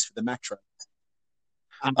wrote a piece for the Metro.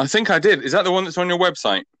 And I think I did. Is that the one that's on your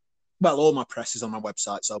website? Well, all my press is on my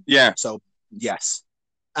website, so yeah. So yes,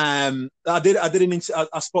 I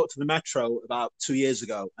spoke to the Metro about 2 years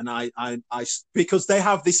ago, and I because they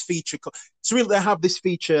have this feature. They have this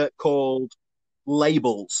feature called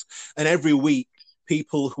labels, and every week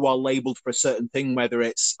people who are labeled for a certain thing, whether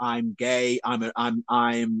it's I'm gay, I'm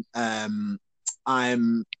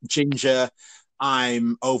ginger,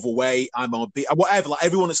 I'm overweight, I'm obese, whatever. Like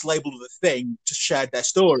everyone that's labeled with a thing just shared their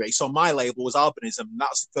story. So my label was albinism, and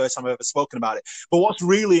that's the first time I've ever spoken about it. But what's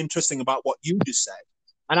really interesting about what you just said,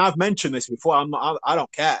 and I've mentioned this before, I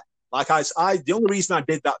don't care. Like the only reason I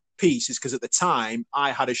did that piece is because at the time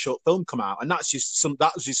I had a short film come out, and that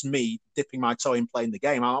was just me dipping my toe in playing the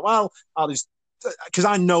game. I'm like, well, because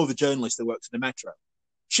I know the journalist that works in the Metro.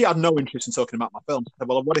 She had no interest in talking about my film. I said,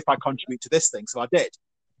 well, what if I contribute to this thing? So I did.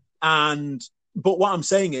 But what I'm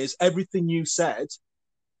saying is everything you said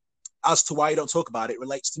as to why you don't talk about it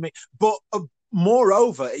relates to me. But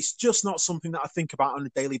moreover, it's just not something that I think about on a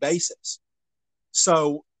daily basis.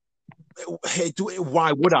 So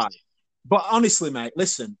why would I? But honestly, mate,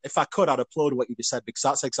 listen, if I could, I'd applaud what you just said, because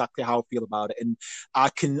that's exactly how I feel about it. And I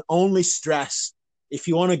can only stress, if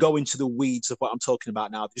you want to go into the weeds of what I'm talking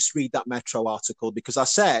about now, just read that Metro article, because I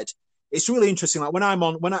said it's really interesting. Like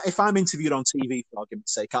if I'm interviewed on TV, for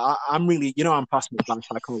argument's sake, I'm really, I'm passionate about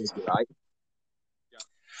psychology, right? Yeah.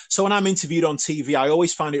 So when I'm interviewed on TV, I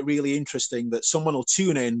always find it really interesting that someone will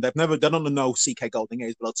tune in. They don't know CK Golding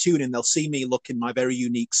is, but they'll tune in. They'll see me looking my very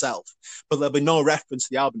unique self, but there'll be no reference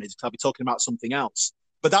to the albinism because I'll be talking about something else.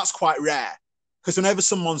 But that's quite rare. Because whenever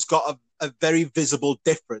someone's got a very visible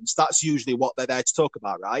difference, that's usually what they're there to talk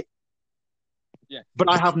about, right? Yeah. But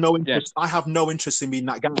I have no interest. Yeah. I have no interest in being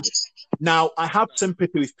that guy. Now, I have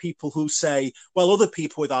sympathy with people who say, well, other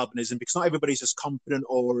people with albinism, because not everybody's as confident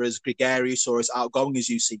or as gregarious or as outgoing as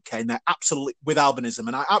you, CK, and they're absolutely with albinism.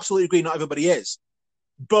 And I absolutely agree, not everybody is.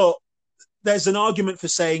 But there's an argument for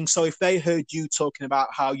saying, so if they heard you talking about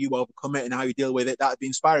how you overcome it and how you deal with it, that would be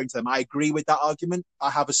inspiring to them. I agree with that argument. I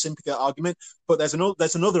have a sympathy with that argument. But there's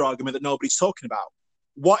another argument that nobody's talking about.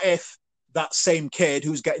 What if that same kid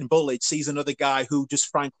who's getting bullied sees another guy who just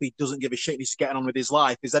frankly doesn't give a shit and he's getting on with his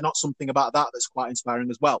life? Is there not something about that that's quite inspiring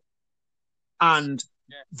as well? And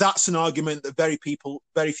that's an argument that very few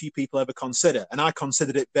people ever consider. And I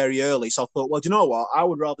considered it very early. So I thought, well, do you know what? I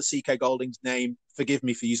would rather CK Golding's name, forgive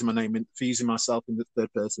me for using my name, for using myself in the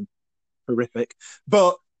third person. Horrific.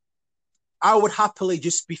 But I would happily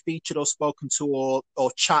just be featured or spoken to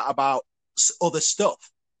or chat about other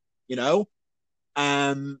stuff, and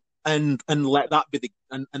let that be the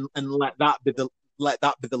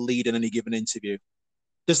lead in any given interview.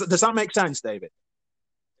 Does that make sense, David?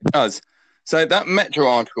 It does. So that Metro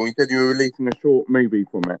article, you said you were releasing a short movie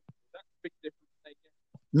from it. That's a big difference.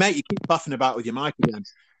 Mate, you keep puffing about with your mic again.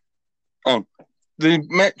 Oh, the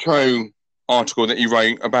Metro article that you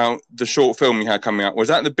wrote about the short film you had coming out, was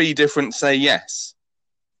that the Be Different, Say Yes?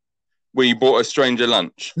 Where you bought a stranger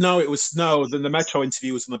lunch? No, the Metro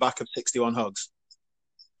interview was on the back of 61 Hugs.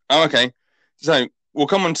 Oh, okay. So we'll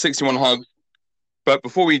come on to 61 Hugs, but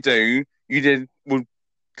before we do, we'll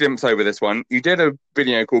glimpse over this one. You did a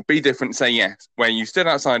video called Be Different, Say Yes, where you stood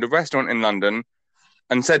outside a restaurant in London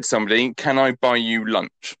and said to somebody, "Can I buy you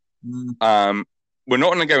lunch?" We're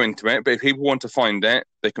not going to go into it, but if people want to find it,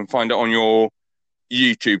 they can find it on your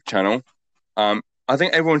YouTube channel. I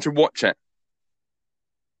think everyone should watch it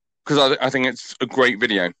because I think it's a great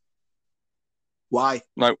video. Why?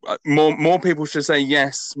 Like more people should say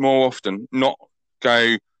yes more often, not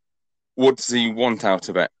go, what does he want out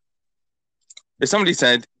of it? If somebody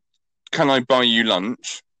said, "Can I buy you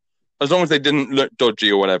lunch?" as long as they didn't look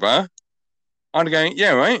dodgy or whatever, I'd go,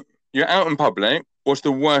 "Yeah, right. You're out in public. What's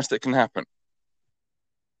the worst that can happen?"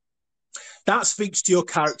 That speaks to your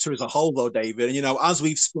character as a whole, though, David. And as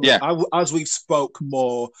we've spoke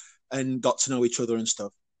more and got to know each other and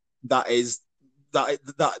stuff, that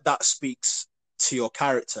speaks to your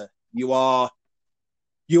character. You are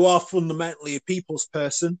fundamentally a people's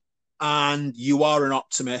person, and you are an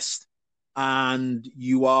optimist, and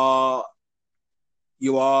you are.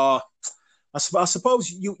 I suppose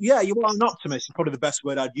you are an optimist. Is probably the best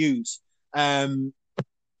word I'd use.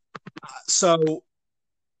 So.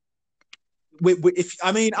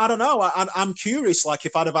 I don't know. I'm curious. Like,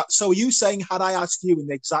 if I'd have, so are you saying, had I asked you in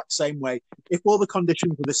the exact same way, if all the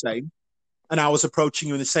conditions were the same, and I was approaching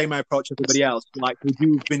you in the same way I approach everybody else, like, would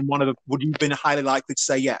you have been highly likely to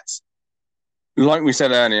say yes? Like we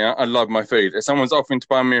said earlier, I love my food. If someone's offering to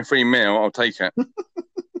buy me a free meal, I'll take it.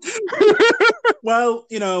 Well,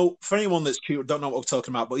 for anyone that's cute, don't know what we're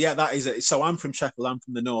talking about, but yeah, that is it. So I'm from Sheffield, I'm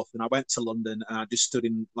from the north, and I went to London, and I just stood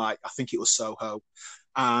in, I think it was Soho,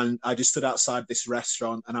 and I just stood outside this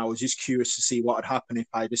restaurant, and I was just curious to see what would happen if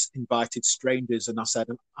I just invited strangers, and I said,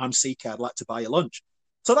 "I'm CK, I'd like to buy you lunch."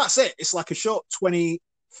 So that's it. It's like a short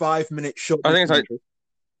 25-minute short. I think it's like,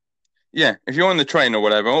 yeah, if you're on the train or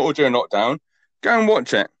whatever, or during lockdown, go and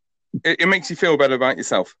watch it. It makes you feel better about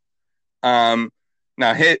yourself.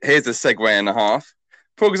 Now, here's a segue and a half.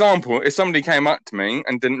 For example, if somebody came up to me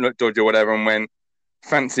and didn't look dodgy or whatever and went,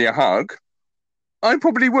 "Fancy a hug?" I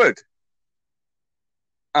probably would.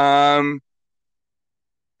 And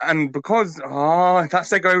because that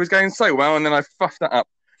segue was going so well, and then I fuffed that up.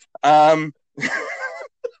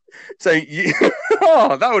 So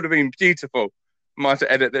that would have been beautiful. Might have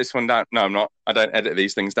to edit this one down. No, I'm not. I don't edit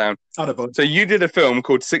these things down. So you did a film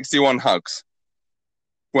called 61 Hugs,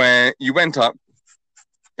 where you went up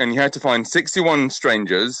and you had to find 61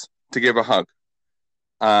 strangers to give a hug.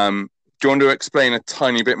 Do you want to explain a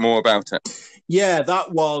tiny bit more about it? Yeah,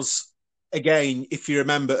 that was... Again, if you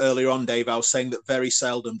remember earlier on, Dave, I was saying that very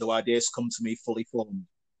seldom do ideas come to me fully formed.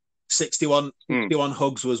 61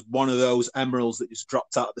 Hugs was one of those emeralds that just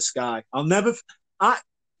dropped out of the sky. I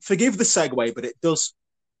forgive the segue, but it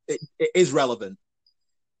is relevant.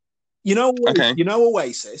 Okay.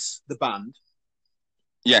 Oasis, the band?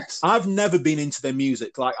 Yes. I've never been into their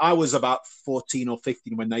music. Like, I was about 14 or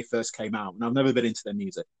 15 when they first came out, and I've never been into their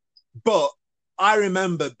music. But I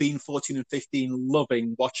remember being 14 and 15,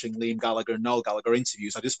 loving watching Liam Gallagher and Noel Gallagher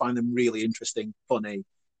interviews. I just find them really interesting, funny,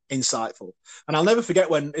 insightful. And I'll never forget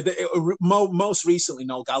when, most recently,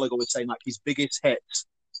 Noel Gallagher was saying, like, his biggest hits,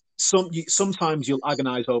 sometimes you'll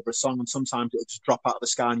agonize over a song and sometimes it'll just drop out of the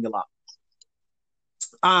sky in your lap.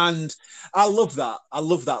 And I love that. I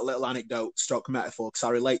love that little anecdote, stroke metaphor, because I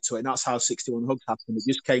relate to it. And that's how 61 Hugs happened. It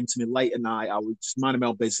just came to me late at night. I was just minding my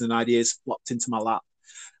own business and ideas flopped into my lap.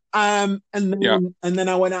 And then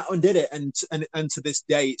I went out and did it, and to this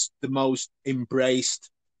day, it's the most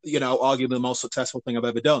embraced, arguably the most successful thing I've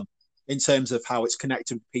ever done in terms of how it's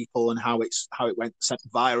connected with people and how it went set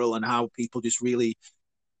viral and how people just really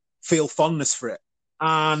feel fondness for it.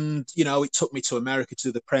 And it took me to America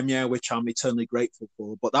to the premiere, which I'm eternally grateful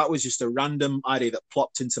for. But that was just a random idea that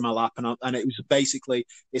plopped into my lap, and it was basically,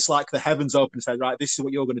 it's like the heavens opened and said, "Right, this is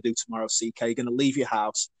what you're going to do tomorrow, CK. You're going to leave your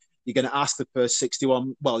house. You're going to ask the first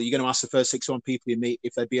 61. Well, you're going to ask the first 61 people you meet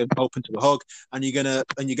if they'd be open to a hug, and you're going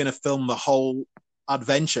to film the whole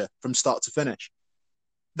adventure from start to finish."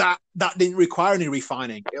 That didn't require any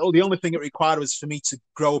refining. The only thing it required was for me to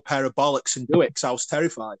grow a pair of bollocks and do it, because I was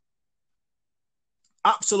terrified,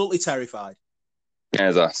 absolutely terrified.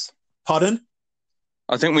 Scares us. Pardon?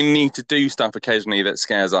 I think we need to do stuff occasionally that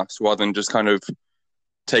scares us, rather than just kind of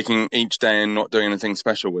taking each day and not doing anything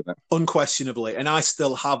special with it. Unquestionably. And I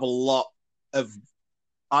still have a lot of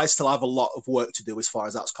I still have a lot of work to do as far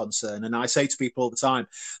as that's concerned. And I say to people all the time,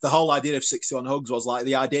 the whole idea of 61 Hugs was like,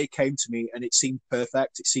 the idea came to me and it seemed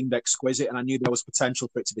perfect. It seemed exquisite. And I knew there was potential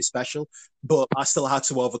for it to be special, but I still had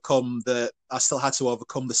to overcome the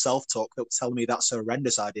self-talk that was telling me that's a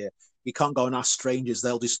horrendous idea. You can't go and ask strangers.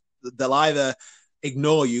 They'll either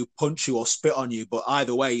ignore you, punch you, or spit on you. But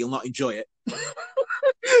either way, you'll not enjoy it.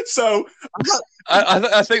 So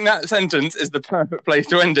I think that sentence is the perfect place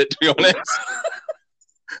to end it, to be honest.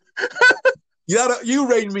 You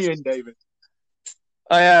rein me in, David.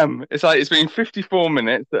 I am. It's been 54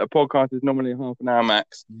 minutes. That a podcast is normally half an hour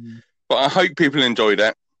max. But I hope people enjoyed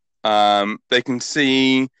it. They can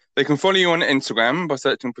follow you on Instagram by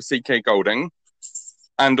searching for CK Golding,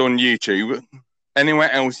 and on YouTube.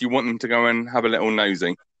 Anywhere else you want them to go and have a little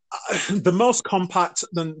nosy? The most compact,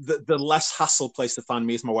 the less hassle place to find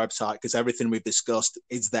me is my website, because everything we've discussed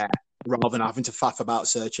is there rather than having to faff about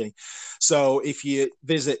searching. So if you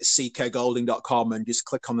visit ckgolding.com and just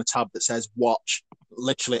click on the tab that says watch,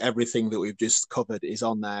 literally everything that we've just covered is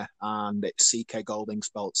on there, and it's CK Golding,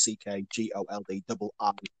 spelled CKGOLDING.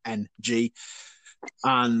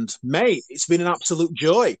 And mate, it's been an absolute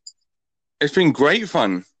joy. It's been great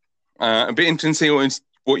fun. A bit interesting to see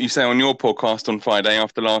what you say on your podcast on Friday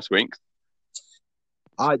after last week.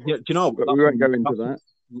 You know, we won't go into that.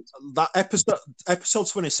 That episode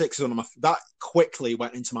 26 is one of my. That quickly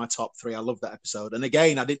went into my top 3. I love that episode. And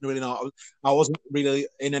again, I didn't really know. I wasn't really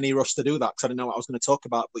in any rush to do that because I didn't know what I was going to talk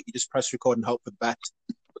about. But you just press record and hope for the best.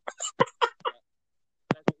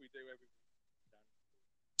 That's what we do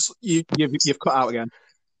every week. You've cut out again.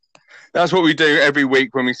 That's what we do every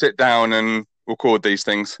week when we sit down and record these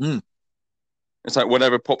things. It's like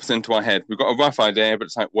whatever pops into our head. We've got a rough idea, but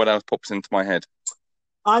it's like what else pops into my head.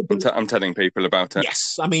 I'm telling people about it.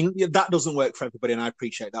 Yes, I mean, that doesn't work for everybody, and I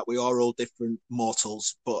appreciate that. We are all different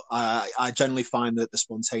mortals, but I generally find that the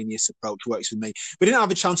spontaneous approach works with me. We didn't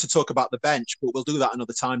have a chance to talk about the bench, but we'll do that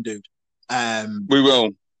another time, dude. We will.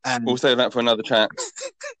 We'll save that for another chat.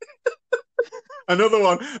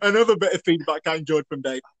 Another bit of feedback I enjoyed from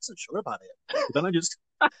Dave. I wasn't sure about it. Then I just...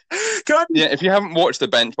 Yeah, if you haven't watched The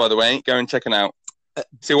Bench, by the way, go and check it out.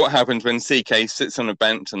 See what happens when CK sits on a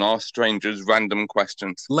bench and asks strangers random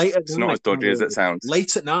questions. It's not as dodgy as it sounds.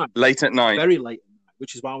 Late at night. Very late at night,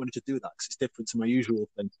 which is why I wanted to do that, because it's different to my usual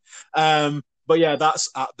thing. But yeah, that's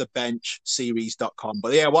at thebenchseries.com.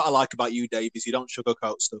 But yeah, what I like about you, Dave, is you don't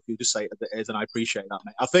sugarcoat stuff. You just say it as it is, and I appreciate that,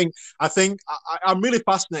 mate. I'm really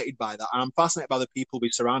fascinated by that. I'm fascinated by the people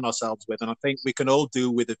we surround ourselves with, and I think we can all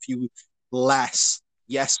do with a few less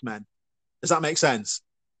yes men. Does that make sense?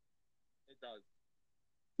 It does.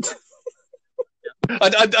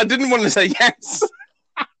 I didn't want to say yes.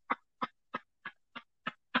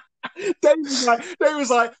 Dave was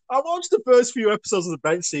like, I watched the first few episodes of The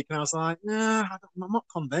Bench Seek, and I was like, nah, I'm not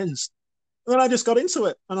convinced. And then I just got into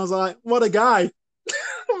it, and I was like, what a guy.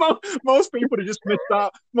 Most people would have just missed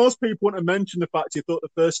out. Most people wouldn't have mentioned the fact you thought the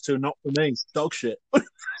first two, not for me. Dog shit.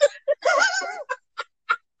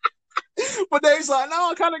 But Dave's like, no,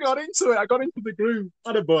 I kind of got into it. I got into the groove.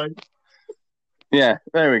 Atta boy. Yeah,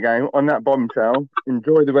 there we go. On that bombshell,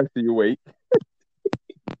 enjoy the rest of your week.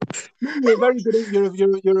 You're a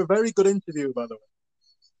very good interviewer, by the way.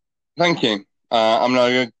 Thank you. I'm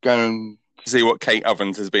now going to see what Kate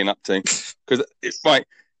Ovens has been up to, because it's like,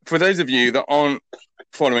 for those of you that aren't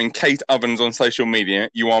following Kate Ovens on social media,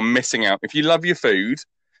 you are missing out. If you love your food,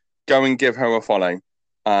 go and give her a follow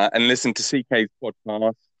and listen to CK's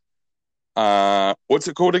podcast. What's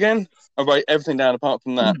it called again? I write everything down apart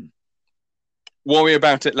from that. Worry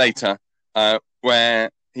About It Later, where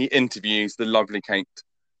he interviews the lovely Kate.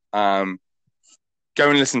 Go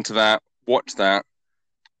and listen to that, watch that,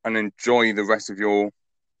 and enjoy the rest of your...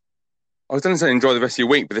 I was going to say enjoy the rest of your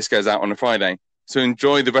week, but this goes out on a Friday. So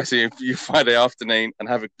enjoy the rest of your Friday afternoon and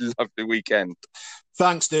have a lovely weekend.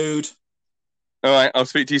 Thanks, dude. All right, I'll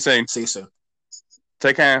speak to you soon. See you soon.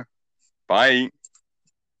 Take care. Bye.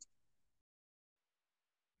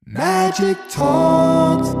 Magic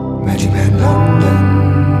Talks.